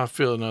 I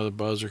feel another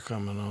buzzer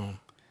coming on.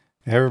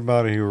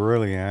 Everybody who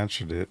really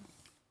answered it,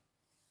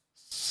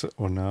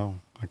 well, no,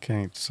 I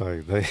can't say.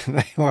 They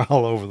were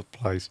all over the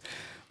place.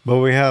 But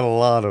we had a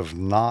lot of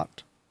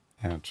not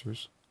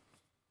answers.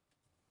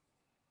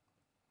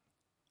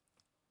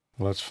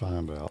 Let's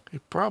find out.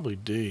 It's probably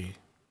D.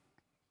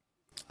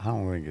 I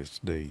don't think it's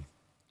D.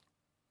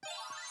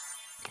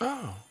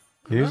 Oh.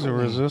 Use a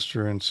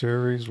resistor in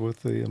series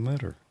with the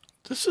emitter.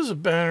 This is a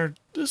banner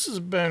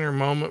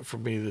moment for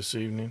me this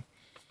evening.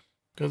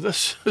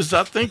 Because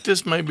I think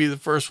this may be the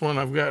first one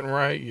I've gotten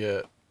right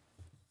yet.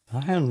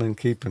 I haven't been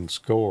keeping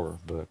score,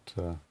 but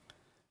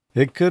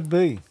it could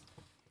be.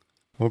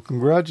 Well,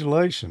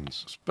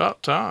 congratulations. It's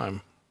about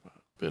time.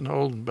 I've been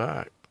holding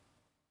back.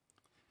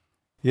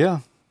 Yeah.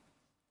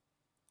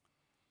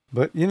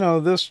 But, you know,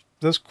 this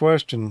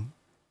question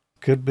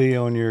could be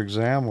on your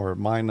exam or it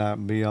might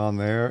not be on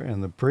there,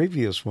 and the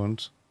previous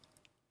ones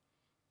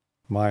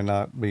might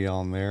not be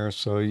on there.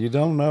 So you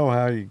don't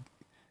know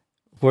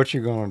what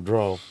you're going to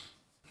draw.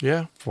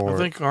 Yeah, I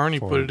think Arnie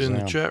put it in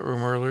the exam. chat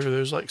room earlier.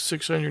 There's like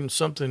 600 and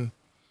something,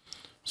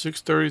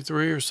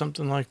 633 or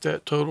something like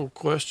that total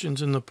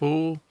questions in the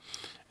pool,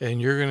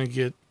 and you're going to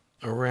get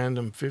a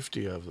random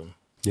 50 of them.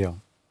 Yeah.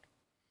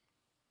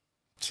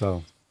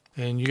 So.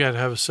 And you got to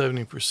have a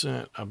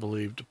 70%, I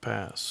believe, to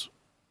pass.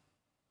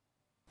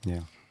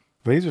 Yeah.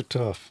 These are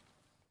tough.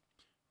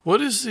 What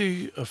is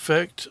the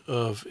effect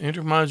of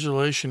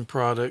intermodulation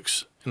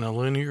products in a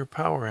linear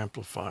power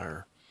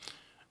amplifier?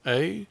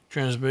 A,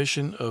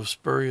 transmission of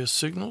spurious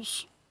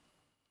signals.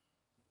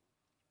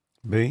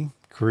 B,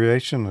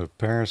 creation of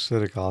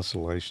parasitic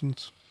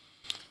oscillations.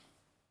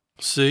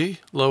 C,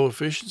 low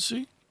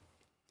efficiency.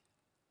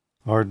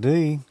 Or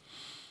D,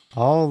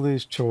 all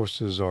these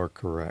choices are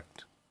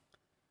correct.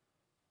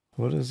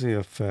 What is the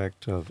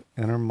effect of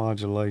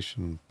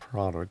intermodulation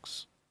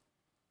products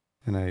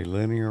in a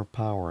linear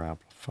power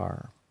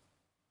amplifier?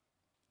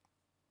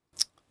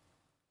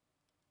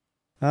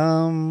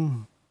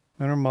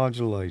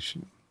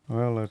 Intermodulation.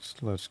 Well, let's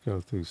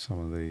go through some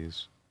of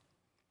these.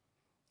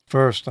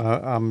 First,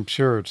 I'm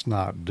sure it's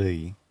not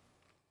D.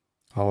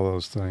 All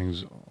those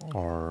things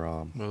are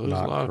Well, there's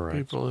not a lot correct.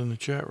 of people in the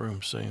chat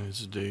room saying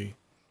it's D.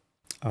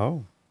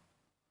 Oh.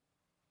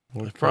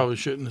 I probably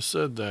shouldn't have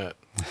said that.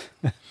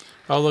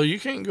 Although you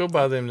can't go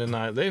by them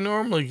tonight. They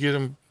normally get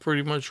them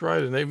pretty much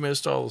right, and they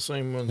missed all the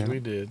same ones we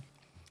did.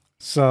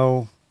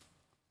 So,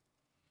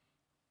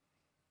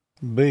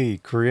 B,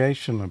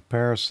 creation of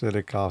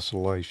parasitic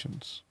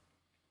oscillations.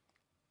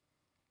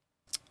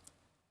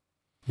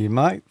 You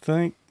might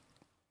think,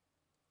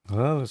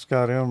 well, it's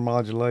got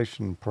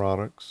intermodulation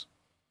products,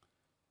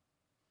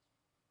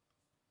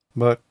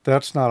 but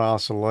that's not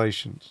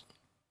oscillations.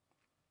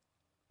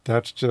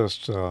 That's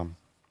just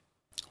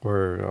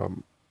where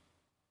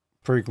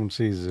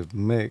frequencies have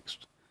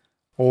mixed,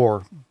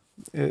 or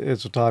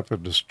it's a type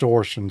of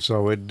distortion.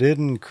 So it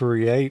didn't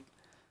create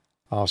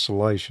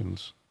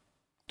oscillations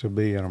to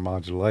be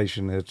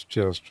intermodulation. It's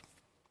just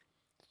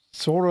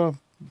sort of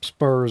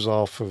spurs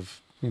off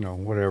of,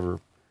 whatever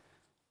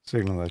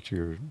signal that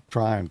you're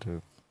trying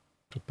to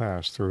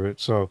pass through it.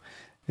 So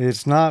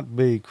it's not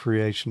B,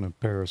 creation of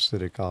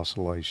parasitic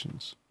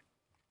oscillations.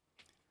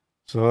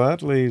 So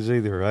that leaves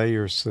either A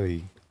or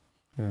C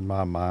in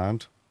my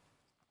mind.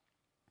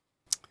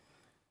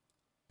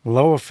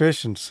 Low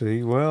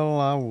efficiency, well,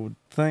 I would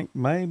think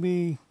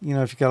maybe,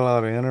 if you got a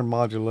lot of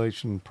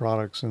intermodulation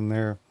products in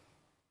there,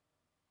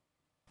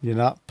 you're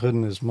not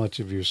putting as much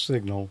of your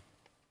signal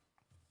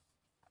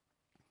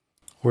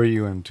where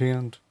you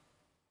intend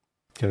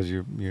because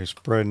you're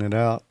spreading it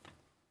out.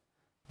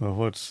 Well,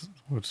 what's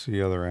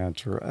the other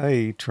answer?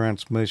 A,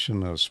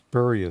 transmission of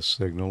spurious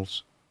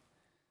signals.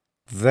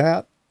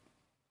 That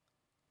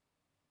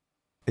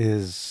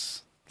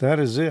is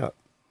it.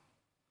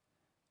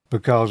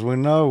 Because we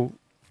know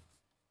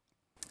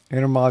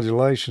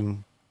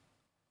intermodulation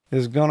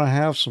is going to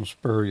have some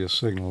spurious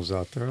signals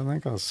out there. I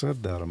think I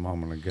said that a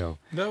moment ago.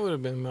 That would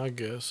have been my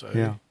guess.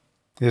 Yeah.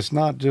 It's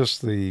not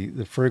just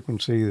the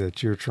frequency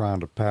that you're trying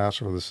to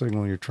pass or the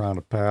signal you're trying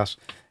to pass.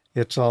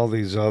 It's all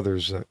these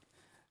others that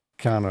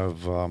kind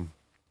of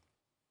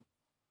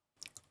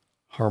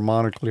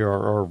harmonically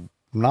or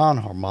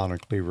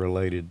non-harmonically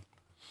related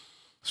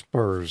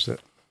spurs that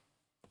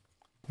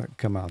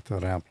come out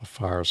that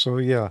amplifier. So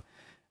yeah,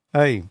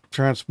 A,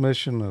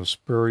 transmission of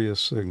spurious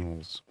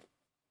signals.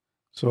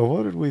 So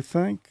what did we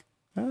think?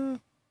 Well,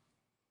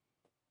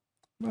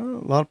 a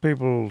lot of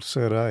people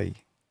said A.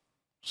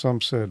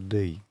 Some said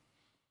D.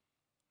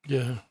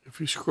 Yeah, if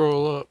you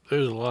scroll up,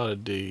 there's a lot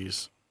of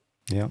D's.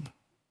 Yep.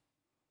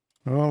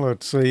 Well,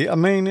 let's see. I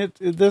mean,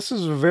 this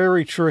is a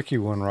very tricky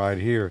one right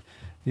here.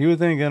 You would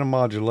think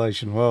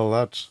intermodulation, well,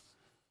 that's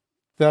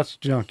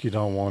junk you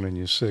don't want in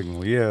your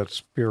signal. Yeah, it's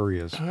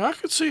spurious. I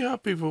could see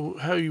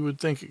how you would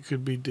think it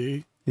could be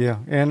D. Yeah,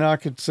 and I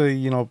could see,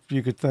 you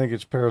could think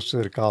it's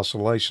parasitic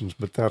oscillations,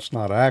 but that's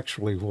not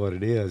actually what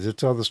it is.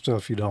 It's other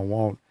stuff you don't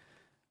want,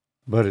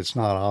 but it's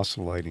not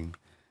oscillating.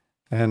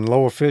 And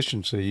low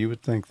efficiency, you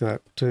would think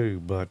that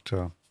too, but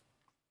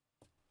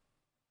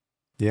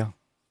yeah.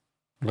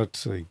 Let's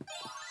see.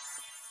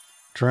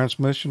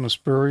 Transmission of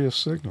spurious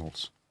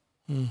signals.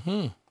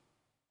 Mm-hmm.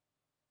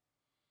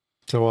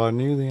 So I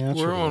knew the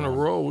answer. We're on a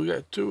roll. We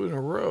got 2 in a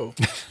row.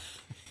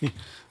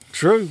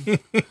 True.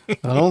 I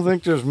don't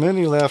think there's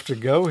many left to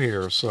go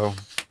here, so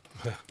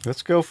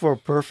let's go for a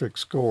perfect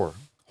score.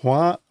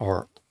 Why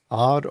are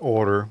odd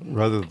order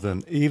rather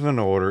than even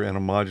order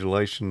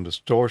intermodulation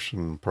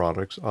distortion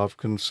products of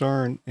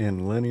concern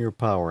in linear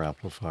power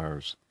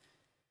amplifiers?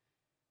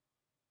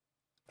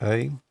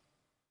 A,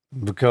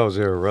 because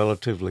they are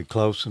relatively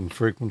close in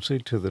frequency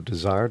to the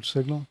desired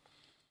signal.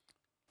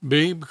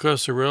 B,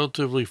 because they're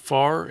relatively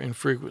far in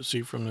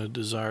frequency from the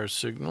desired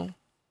signal.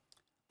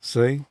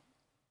 C,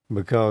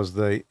 because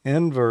they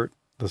invert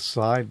the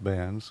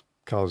sidebands,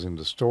 causing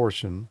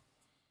distortion.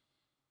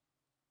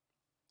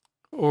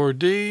 Or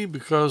D,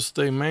 because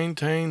they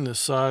maintain the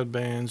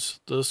sidebands,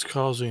 thus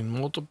causing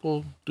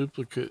multiple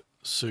duplicate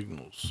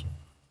signals.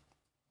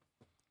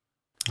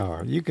 All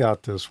right, you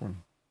got this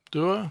one.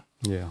 Do I?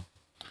 Yeah.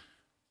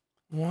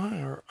 Why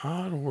are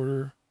odd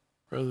order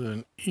rather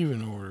than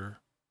even order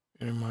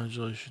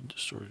intermodulation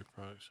distorted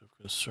products of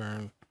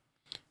concern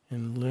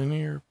in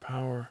linear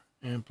power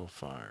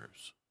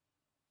amplifiers?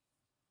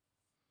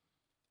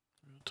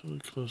 Relatively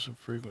close in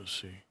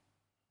frequency.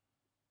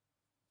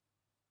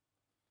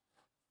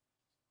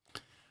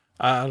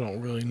 I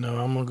don't really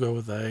know. I'm going to go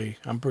with A.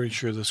 I'm pretty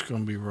sure that's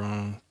going to be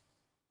wrong.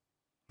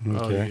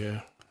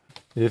 Okay.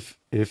 Oh, yeah.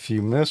 If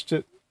you missed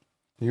it,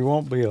 you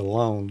won't be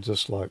alone,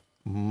 just like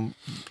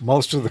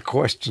most of the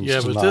questions Yeah,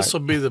 tonight. but this will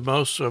be the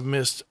most I've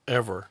missed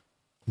ever.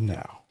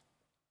 No.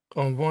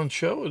 On one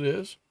show it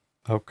is.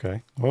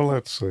 Okay. Well,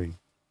 let's see.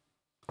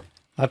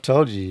 I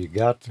told you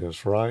got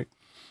this, right?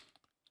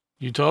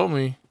 You told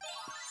me.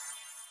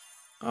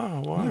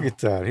 Oh, wow. Look at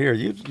that. Here,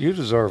 you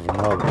deserve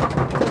another.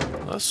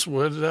 Let's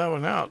sweat that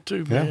one out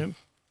too, Yeah. man.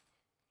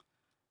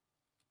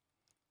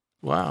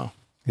 Wow.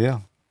 Yeah.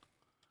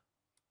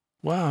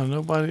 Wow,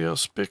 nobody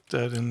else picked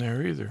that in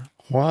there either.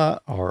 Why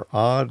are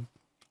odd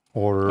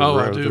order Oh,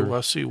 I rather do.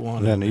 I see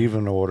one. than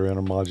even order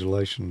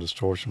intermodulation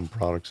distortion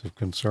products of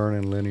concern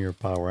in linear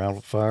power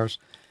amplifiers?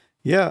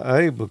 Yeah,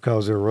 A,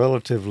 because they're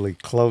relatively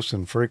close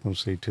in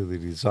frequency to the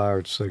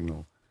desired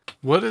signal.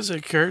 What is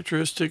a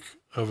characteristic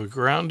of a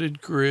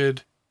grounded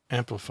grid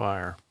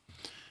amplifier?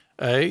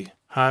 A,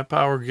 high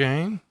power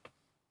gain.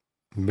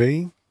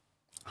 B,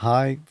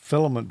 high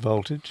filament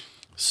voltage.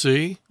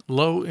 C,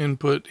 low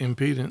input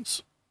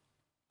impedance.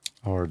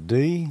 Or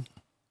D,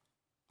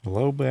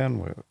 low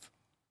bandwidth.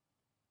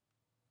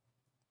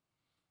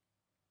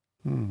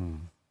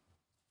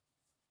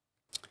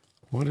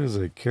 What is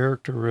a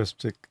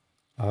characteristic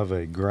of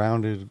a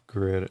grounded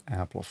grid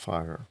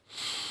amplifier?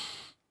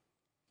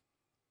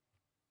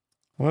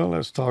 Well,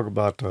 let's talk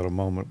about that a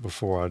moment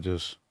before I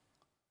just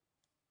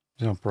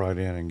jump right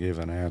in and give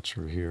an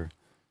answer here.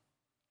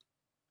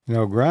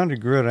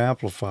 Grounded grid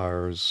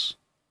amplifiers,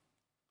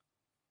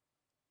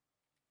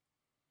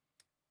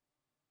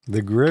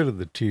 the grid of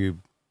the tube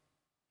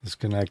is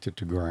connected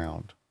to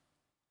ground,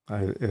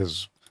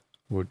 as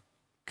would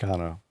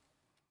kind of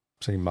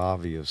seem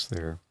obvious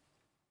there.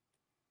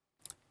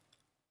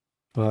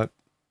 But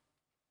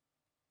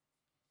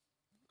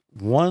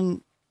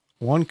one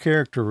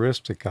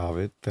characteristic of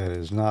it that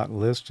is not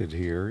listed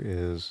here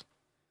is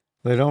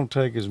they don't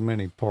take as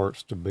many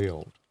parts to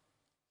build.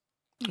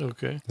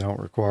 Okay. They don't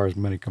require as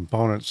many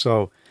components.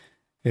 So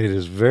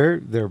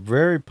they're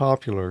very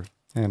popular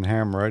in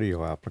ham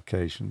radio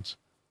applications,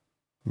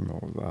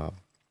 on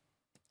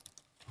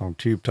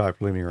tube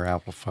type linear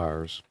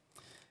amplifiers.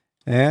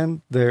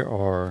 And there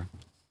are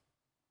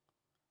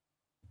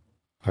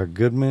a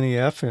good many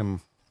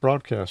FM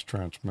broadcast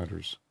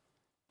transmitters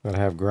that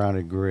have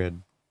grounded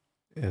grid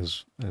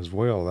as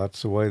well.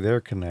 That's the way they're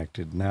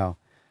connected. Now,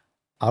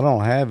 I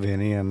don't have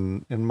any,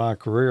 and in my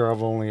career,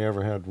 I've only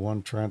ever had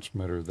one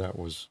transmitter that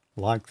was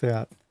like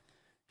that.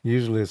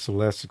 Usually it's the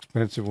less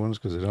expensive ones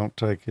because they don't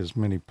take as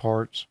many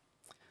parts,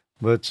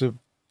 but it's a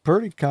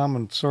pretty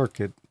common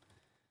circuit.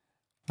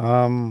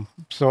 So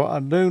I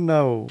do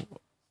know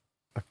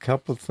a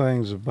couple of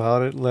things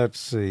about it. Let's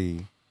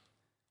see.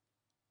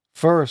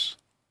 First,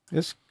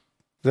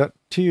 that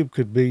tube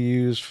could be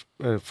used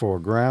for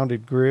a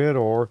grounded grid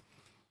or,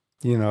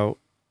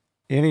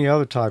 any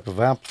other type of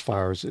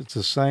amplifiers. It's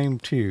the same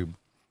tube.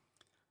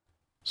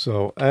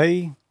 So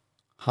A,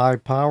 high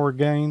power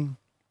gain.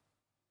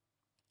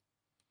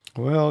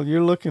 Well,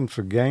 you're looking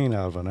for gain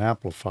out of an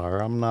amplifier.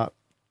 I'm not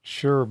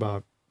sure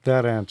about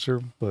that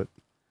answer, but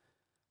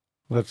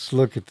let's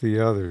look at the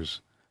others.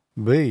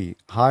 B,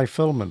 high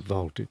filament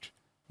voltage.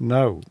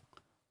 No.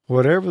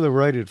 Whatever the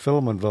rated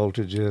filament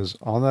voltage is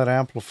on that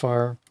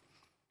amplifier,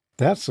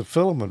 that's the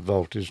filament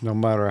voltage no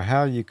matter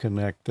how you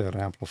connect that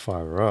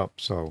amplifier up.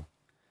 So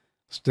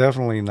it's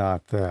definitely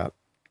not that.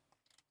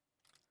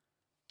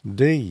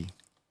 D,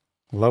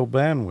 low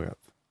bandwidth.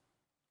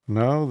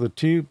 No, the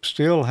tube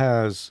still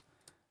has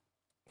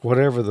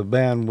whatever the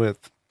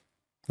bandwidth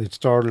it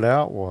started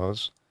out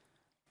was,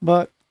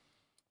 but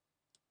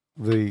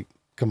the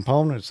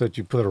components that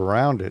you put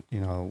around it,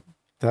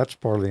 that's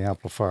part of the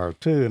amplifier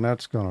too, and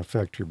that's going to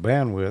affect your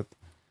bandwidth.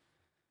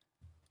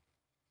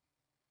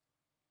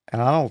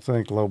 And I don't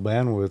think low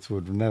bandwidth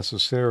would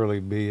necessarily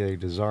be a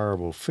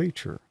desirable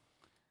feature.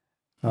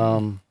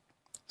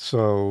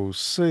 So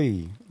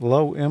C,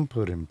 low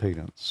input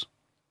impedance.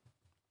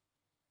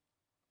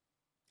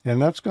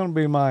 And that's going to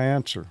be my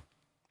answer.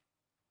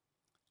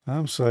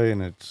 I'm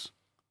saying it's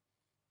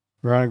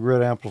grounded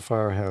grid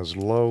amplifier has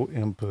low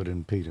input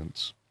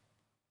impedance.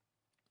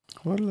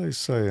 What are they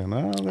saying?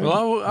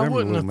 Well, I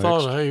wouldn't have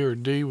thought A or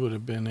D would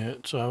have been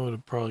it, so I would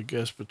have probably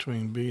guessed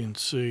between B and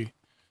C.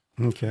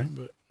 Okay.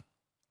 But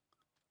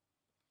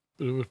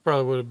it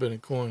probably would have been a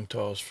coin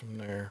toss from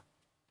there.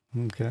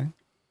 Okay.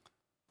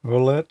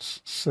 Well,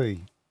 let's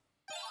see.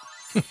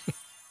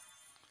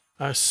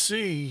 I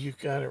see you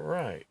got it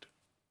right.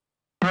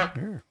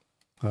 Here.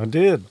 I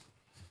did.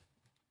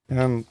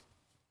 And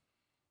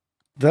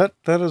that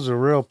is a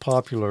real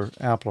popular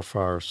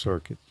amplifier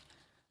circuit.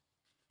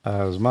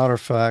 As a matter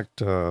of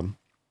fact, I'm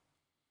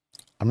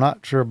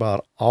not sure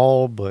about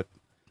all, but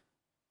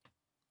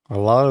a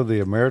lot of the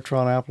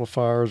Ameritron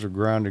amplifiers are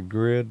grounded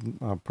grid.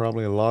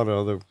 Probably a lot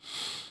of other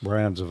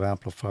brands of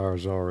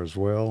amplifiers are as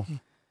well.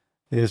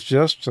 It's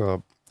just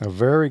a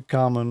very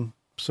common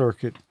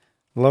circuit,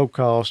 low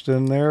cost,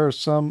 and there are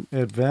some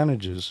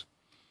advantages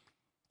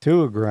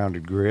to a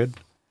grounded grid.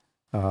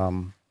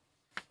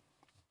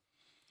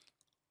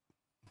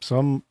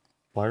 Some,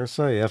 like I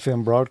say,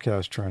 FM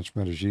broadcast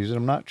transmitters use it.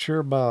 I'm not sure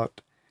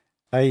about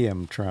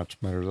AM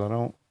transmitters. I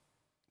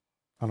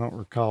don't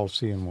recall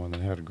seeing one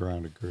that had a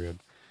grounded grid.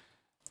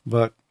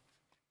 But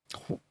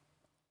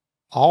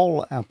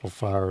all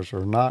amplifiers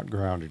are not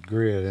grounded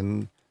grid,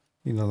 and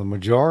the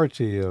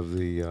majority of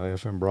the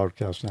FM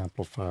broadcast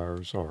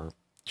amplifiers or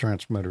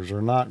transmitters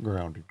are not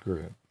grounded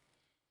grid.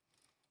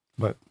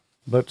 But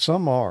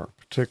some are.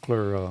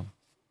 Particular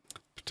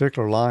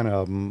line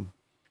of them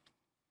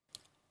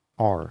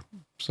are.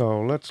 So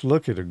let's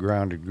look at a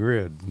grounded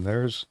grid. And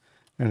there's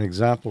an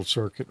example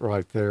circuit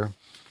right there.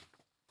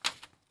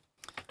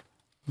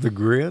 The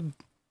grid,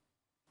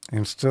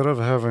 instead of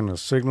having a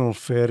signal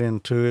fed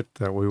into it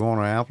that we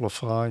want to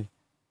amplify,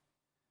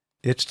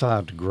 it's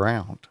tied to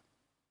ground,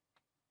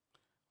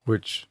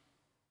 which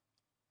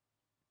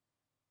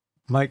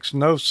makes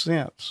no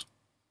sense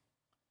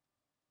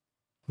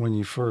when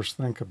you first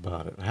think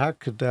about it. How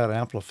could that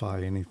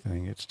amplify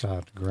anything? It's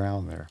tied to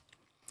ground there.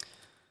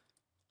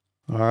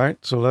 All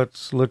right, so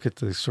let's look at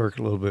the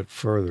circuit a little bit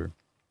further.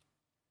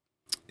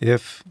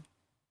 If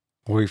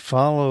we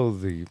follow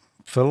the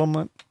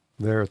filament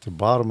there at the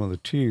bottom of the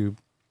tube,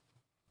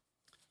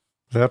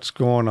 that's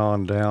going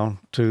on down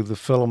to the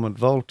filament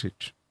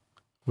voltage,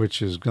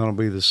 which is going to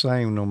be the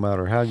same no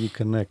matter how you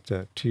connect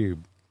that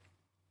tube.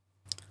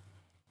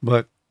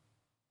 But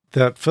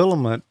that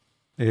filament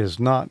is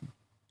not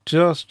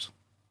just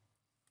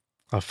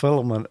a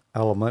filament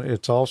element,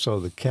 it's also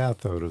the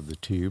cathode of the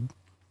tube,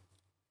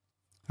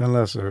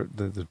 unless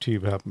the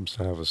tube happens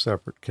to have a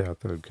separate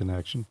cathode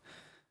connection.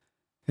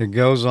 It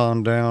goes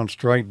on down,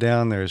 straight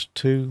down. There's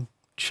two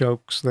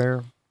chokes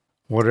there.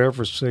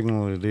 Whatever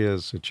signal it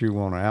is that you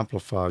want to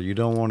amplify, you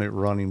don't want it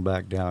running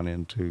back down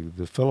into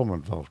the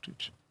filament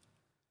voltage.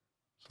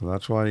 So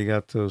that's why you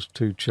got those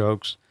two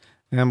chokes.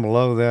 And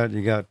below that,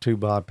 you got two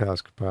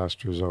bypass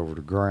capacitors over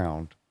to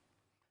ground.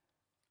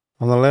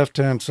 On the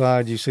left-hand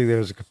side, you see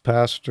there's a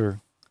capacitor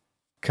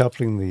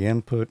coupling the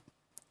input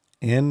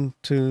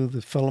into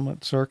the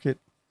filament circuit.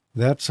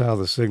 That's how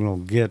the signal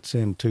gets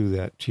into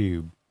that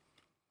tube.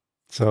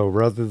 So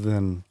rather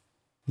than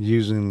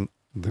using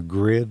the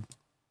grid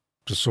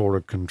to sort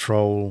of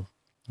control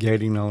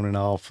gating on and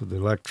off of the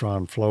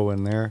electron flow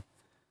in there,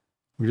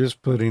 we're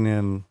just putting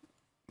in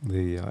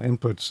the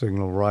input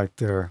signal right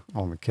there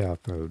on the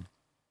cathode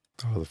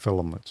or the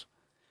filaments.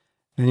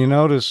 And you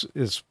notice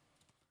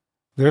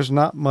there's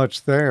not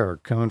much there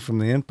coming from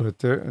the input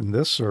there. In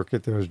this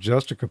circuit, there's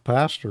just a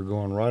capacitor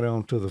going right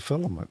onto the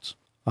filaments.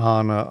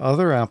 On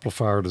other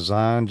amplifier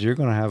designs, you're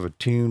going to have a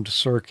tuned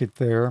circuit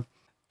there,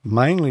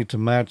 mainly to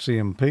match the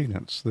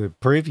impedance. The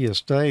previous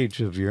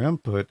stage of your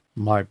input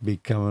might be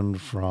coming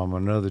from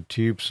another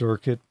tube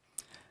circuit,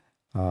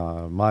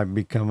 might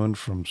be coming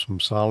from some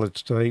solid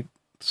state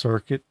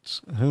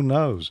circuits, who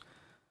knows.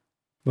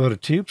 But a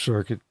tube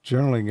circuit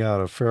generally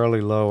got a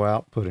fairly low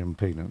output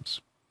impedance.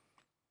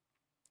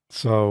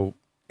 So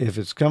if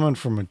it's coming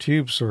from a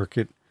tube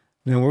circuit,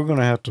 then we're going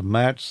to have to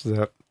match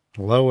that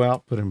low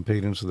output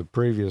impedance of the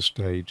previous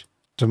stage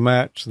to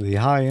match the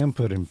high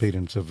input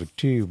impedance of a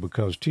tube,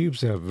 because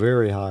tubes have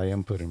very high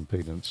input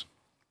impedance.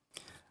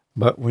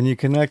 But when you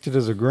connect it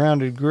as a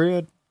grounded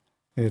grid,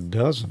 it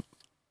doesn't.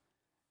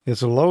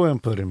 It's a low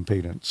input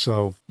impedance,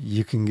 so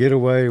you can get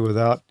away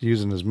without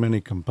using as many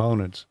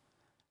components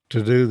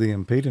to do the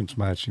impedance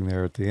matching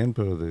there at the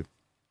input of the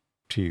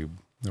tube,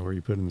 where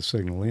you're putting the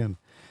signal in.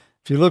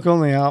 If you look on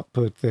the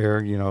output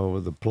there,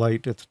 with the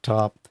plate at the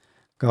top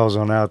goes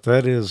on out,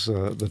 that is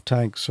the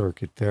tank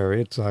circuit there.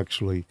 It's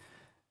actually,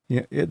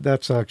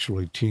 that's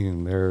actually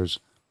tuned. There's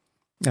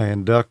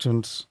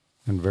inductance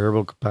and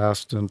variable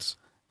capacitance,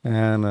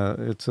 and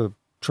it's a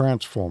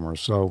transformer.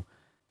 So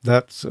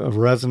that's a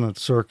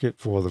resonance circuit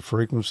for the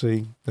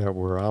frequency that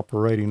we're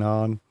operating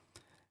on,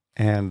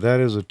 and that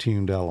is a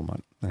tuned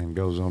element and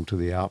goes on to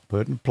the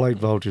output, and plate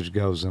voltage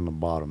goes in the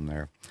bottom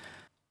there.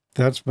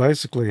 That's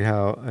basically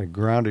how a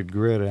grounded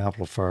grid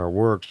amplifier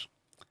works.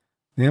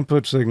 The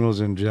input signal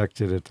is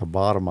injected at the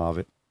bottom of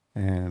it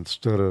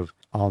instead of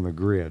on the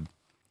grid.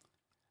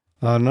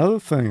 Another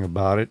thing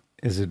about it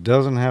is it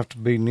doesn't have to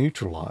be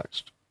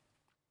neutralized.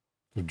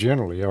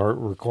 Generally, or it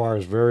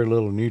requires very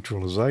little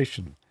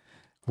neutralization,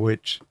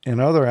 which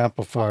in other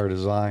amplifier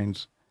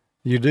designs,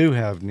 you do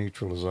have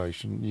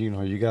neutralization.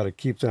 You got to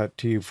keep that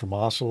tube from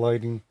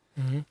oscillating.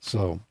 Mm-hmm.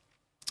 So,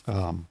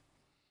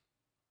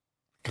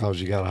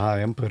 because you got a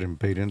high input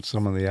impedance,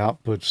 some of the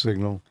output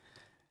signal,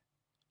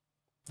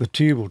 the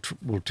tube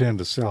will tend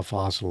to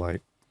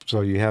self-oscillate. So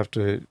you have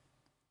to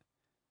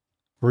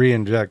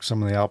re-inject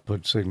some of the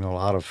output signal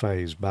out of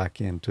phase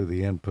back into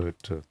the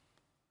input to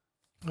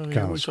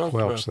kind of squelch that. We talked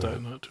about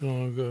that not too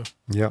long ago.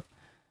 Yep.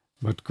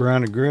 But the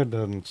grounded grid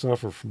doesn't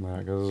suffer from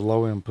that because it's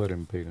low input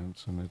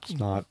impedance, and it's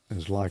not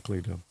as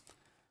likely to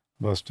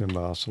bust into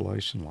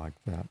oscillation like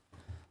that.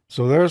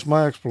 So there's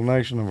my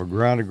explanation of a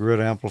grounded grid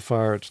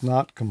amplifier. It's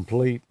not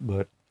complete,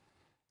 but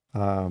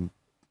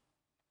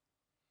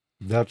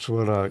that's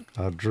what I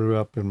drew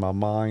up in my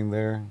mind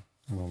there,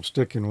 and I'm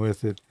sticking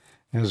with it.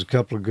 And there's a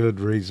couple of good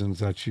reasons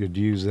that you'd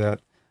use that.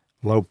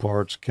 Low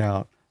parts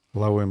count,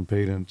 low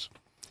impedance,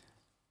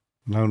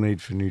 no need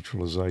for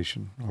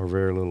neutralization, or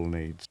very little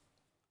needs.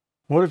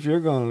 What if you're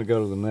going to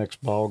go to the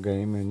next ball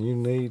game and you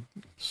need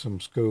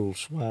some school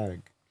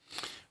swag?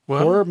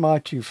 Well, where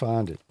might you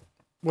find it?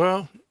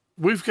 Well,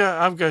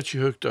 I've got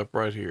you hooked up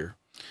right here.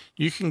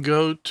 You can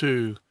go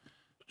to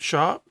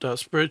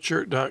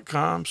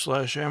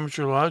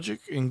shop.spreadshirt.com/amateurlogic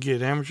and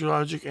get Amateur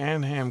Logic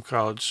and Ham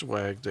College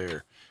swag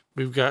there.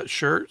 We've got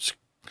shirts,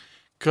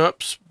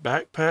 cups,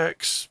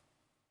 backpacks,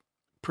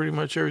 pretty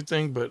much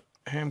everything but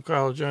Ham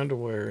College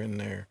underwear in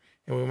there.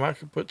 And we might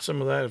could put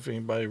some of that if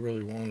anybody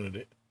really wanted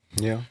it.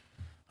 Yeah.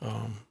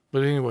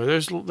 But anyway,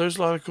 there's a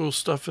lot of cool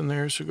stuff in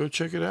there, so go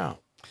check it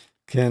out.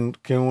 Can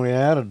we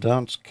add a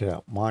dunce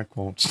cap? Mike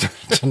wants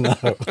to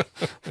know.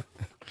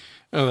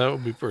 Oh, that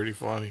would be pretty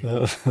funny.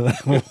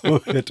 That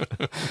would.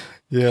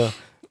 Yeah.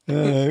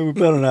 We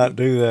better not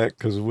do that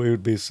because we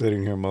would be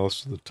sitting here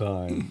most of the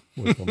time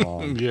with them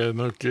on. Yeah,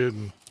 no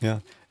kidding.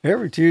 Yeah.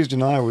 Every Tuesday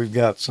night we've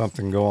got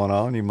something going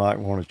on you might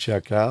want to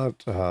check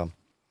out.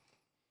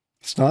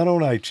 It's not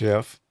on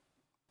HF.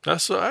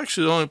 That's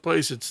actually the only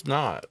place it's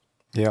not.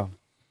 Yeah.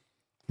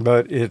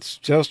 But it's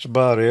just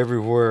about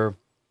everywhere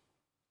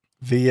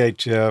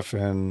VHF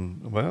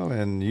and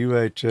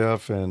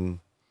UHF and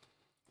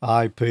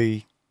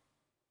IP.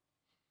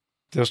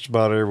 Just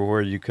about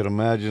everywhere you could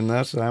imagine.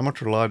 That's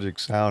Amateur Logic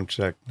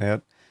Soundcheck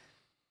Net.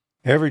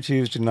 Every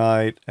Tuesday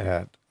night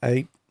at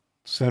 8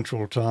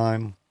 Central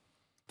Time.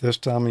 This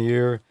time of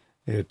year,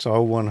 it's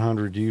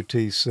 0100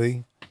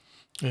 UTC.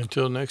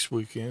 Until next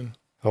weekend.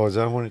 Oh, is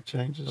that when it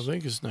changes? I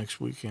think it's next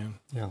weekend.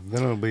 Yeah,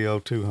 then it'll be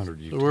 0200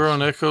 UTC. So we're on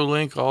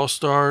Echolink,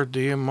 All-Star,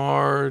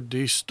 DMR,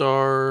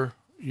 D-Star.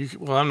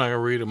 Well, I'm not going to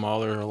read them all.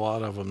 There are a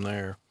lot of them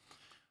there.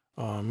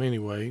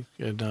 Anyway,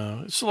 and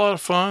it's a lot of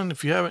fun.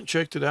 If you haven't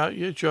checked it out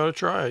yet, you ought to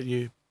try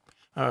it.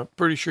 I'm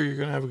pretty sure you're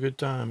going to have a good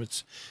time.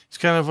 It's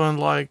kind of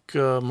unlike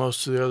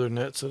most of the other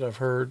nets that I've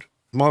heard.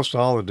 Most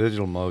all the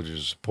digital modes are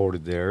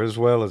supported there, as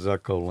well as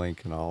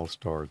Echolink and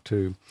All-Star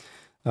too.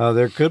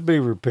 There could be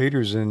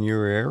repeaters in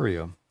your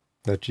area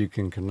that you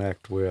can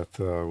connect with.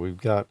 We've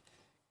got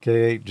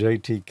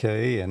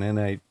K8JTK and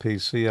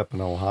N8PC up in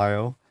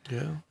Ohio.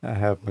 Yeah. I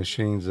have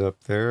machines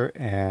up there,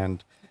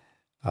 and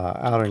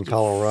out in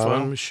Colorado.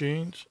 Fun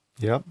Machines?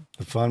 Yep,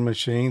 the Fun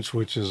Machines,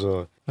 which is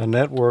a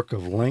network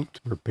of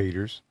linked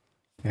repeaters,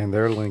 and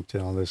they're linked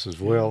on this as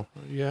well.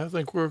 Yeah, I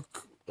think we're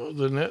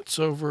the nets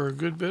over a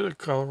good bit of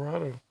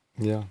Colorado.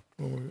 Yeah.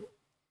 When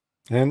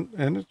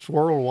And it's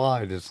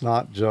worldwide. It's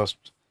not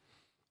just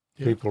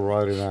Yeah. people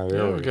right in our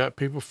Yeah, area. we got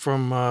people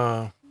from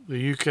the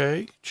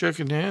UK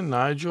checking in,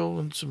 Nigel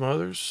and some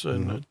others,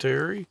 and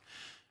Terry.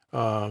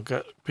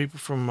 Got people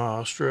from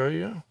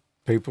Australia,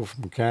 People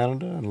from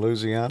Canada and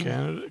Louisiana.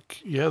 Canada.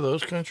 Yeah,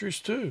 those countries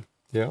too.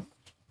 Yep.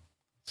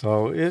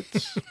 So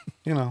it's,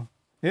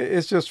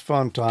 it's just a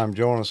fun time.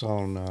 Join us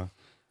on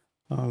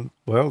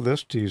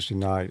this Tuesday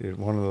night at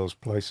one of those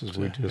places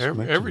we just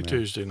mentioned. Every there.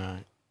 Tuesday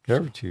night.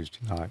 Every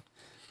Tuesday night.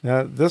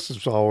 Now, this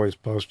is always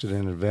posted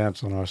in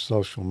advance on our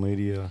social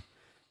media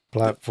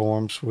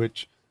platforms,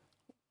 which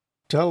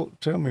tell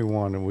me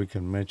one that we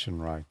can mention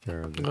right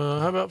there.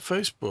 How about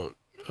Facebook?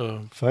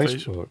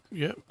 Facebook.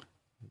 Yep.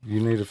 You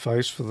need a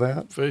face for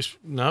that?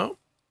 No,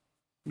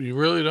 you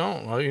really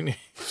don't. All you need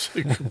is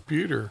a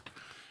computer.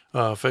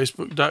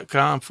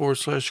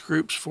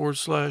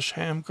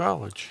 Facebook.com/groups/Ham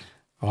College.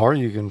 Or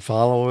you can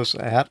follow us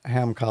at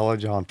Ham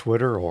College on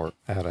Twitter or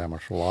at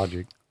Amateur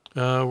Logic.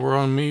 We're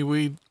on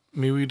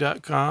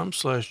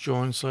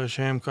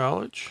MeWe.com/join/Ham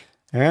College.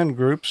 And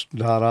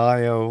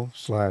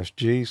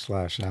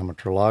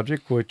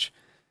groups.io/G/amateurlogic, which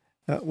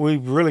we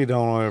really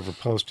don't ever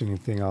post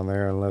anything on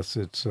there unless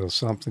it's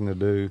something to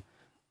do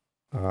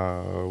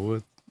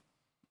with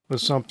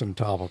something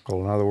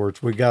topical. In other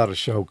words, we got a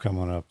show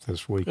coming up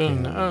this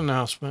weekend. An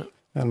announcement.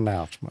 An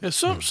announcement. Yeah,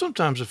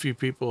 sometimes a few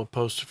people will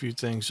post a few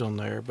things on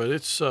there, but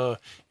it's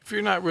if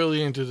you're not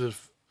really into the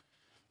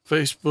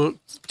Facebook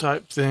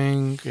type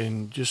thing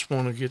and just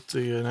want to get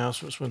the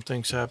announcements when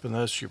things happen,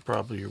 that's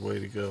probably your way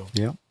to go.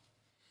 Yep.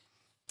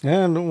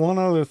 And one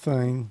other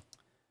thing,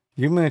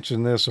 you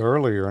mentioned this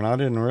earlier, and I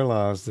didn't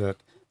realize that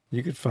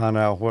you could find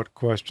out what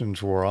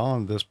questions were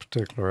on this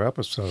particular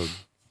episode.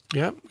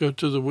 Yep. Go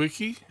to the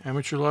wiki,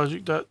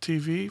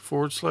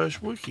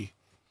 amateurlogic.tv/wiki.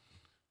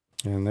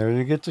 And there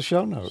you get the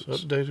show notes.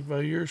 It's updated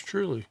by yours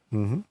truly.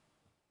 Mm-hmm.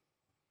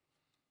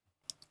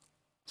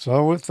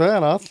 So with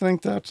that, I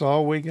think that's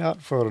all we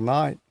got for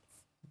tonight.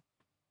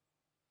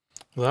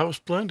 Well, that was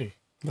plenty.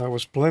 That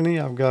was plenty.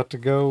 I've got to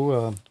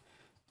go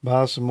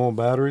buy some more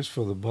batteries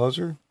for the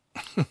buzzer.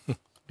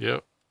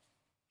 Yep.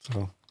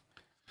 So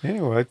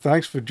anyway,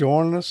 thanks for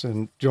joining us,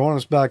 and join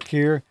us back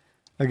here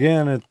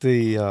again at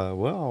the,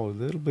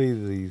 it'll be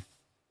the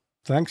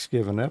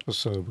Thanksgiving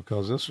episode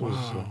because this was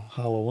a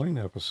Halloween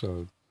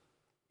episode.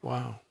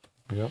 Wow.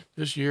 Yep.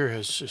 This year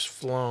has just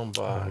flown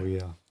by. Oh,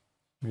 yeah.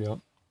 Yep.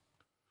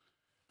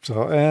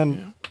 So,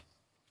 and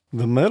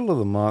the middle of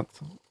the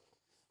month,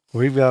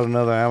 we've got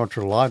another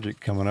Amateur Logic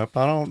coming up.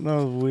 I don't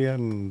know, we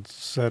hadn't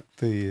set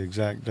the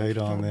exact date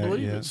on that yet. I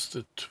believe it's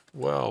the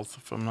 12th,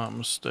 if I'm not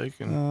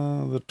mistaken.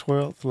 The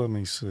 12th, let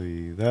me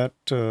see. That,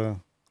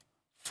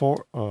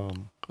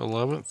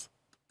 11th?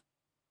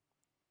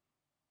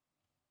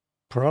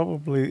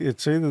 Probably,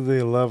 it's either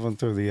the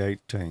 11th or the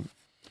 18th.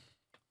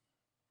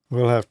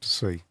 We'll have to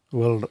see.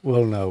 We'll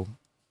know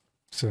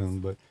soon.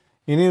 But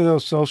any of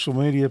those social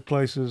media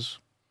places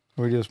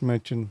we just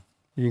mentioned,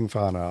 you can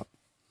find out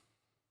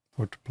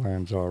what the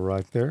plans are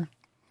right there.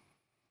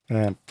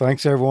 And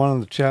thanks everyone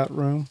in the chat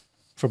room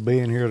for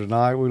being here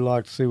tonight. We'd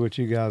like to see what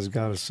you guys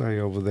got to say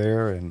over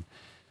there. And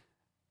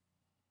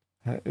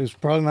it's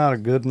probably not a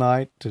good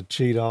night to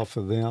cheat off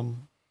of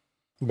them.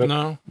 But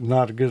no.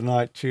 Not a good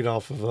night to cheat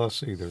off of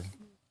us either.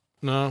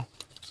 No.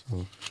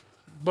 So,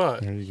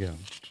 but there you go.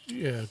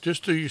 Yeah,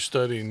 just do your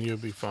study and you'll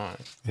be fine.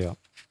 Yeah.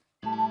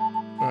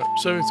 All right,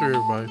 7-3,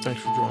 everybody.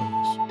 Thanks for joining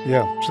us.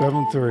 Yeah,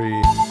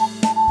 7-3.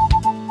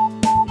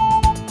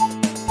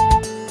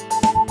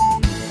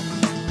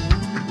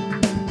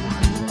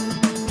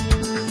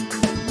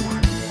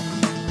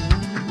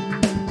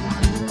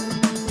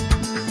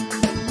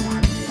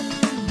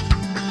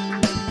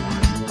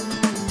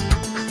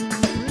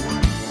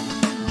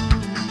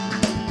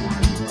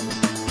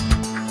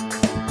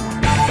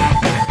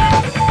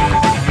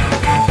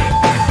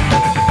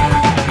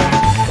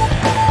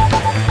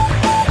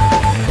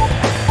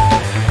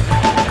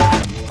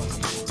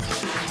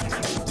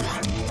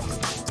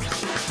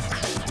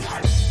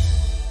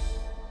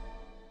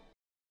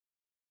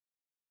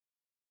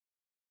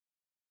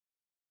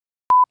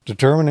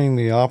 Determining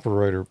the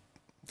operator,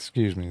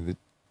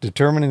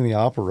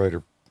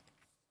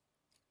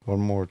 one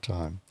more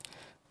time.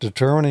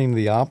 Determining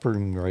the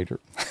operator.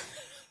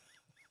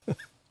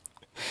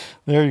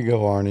 There you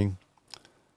go, Arnie.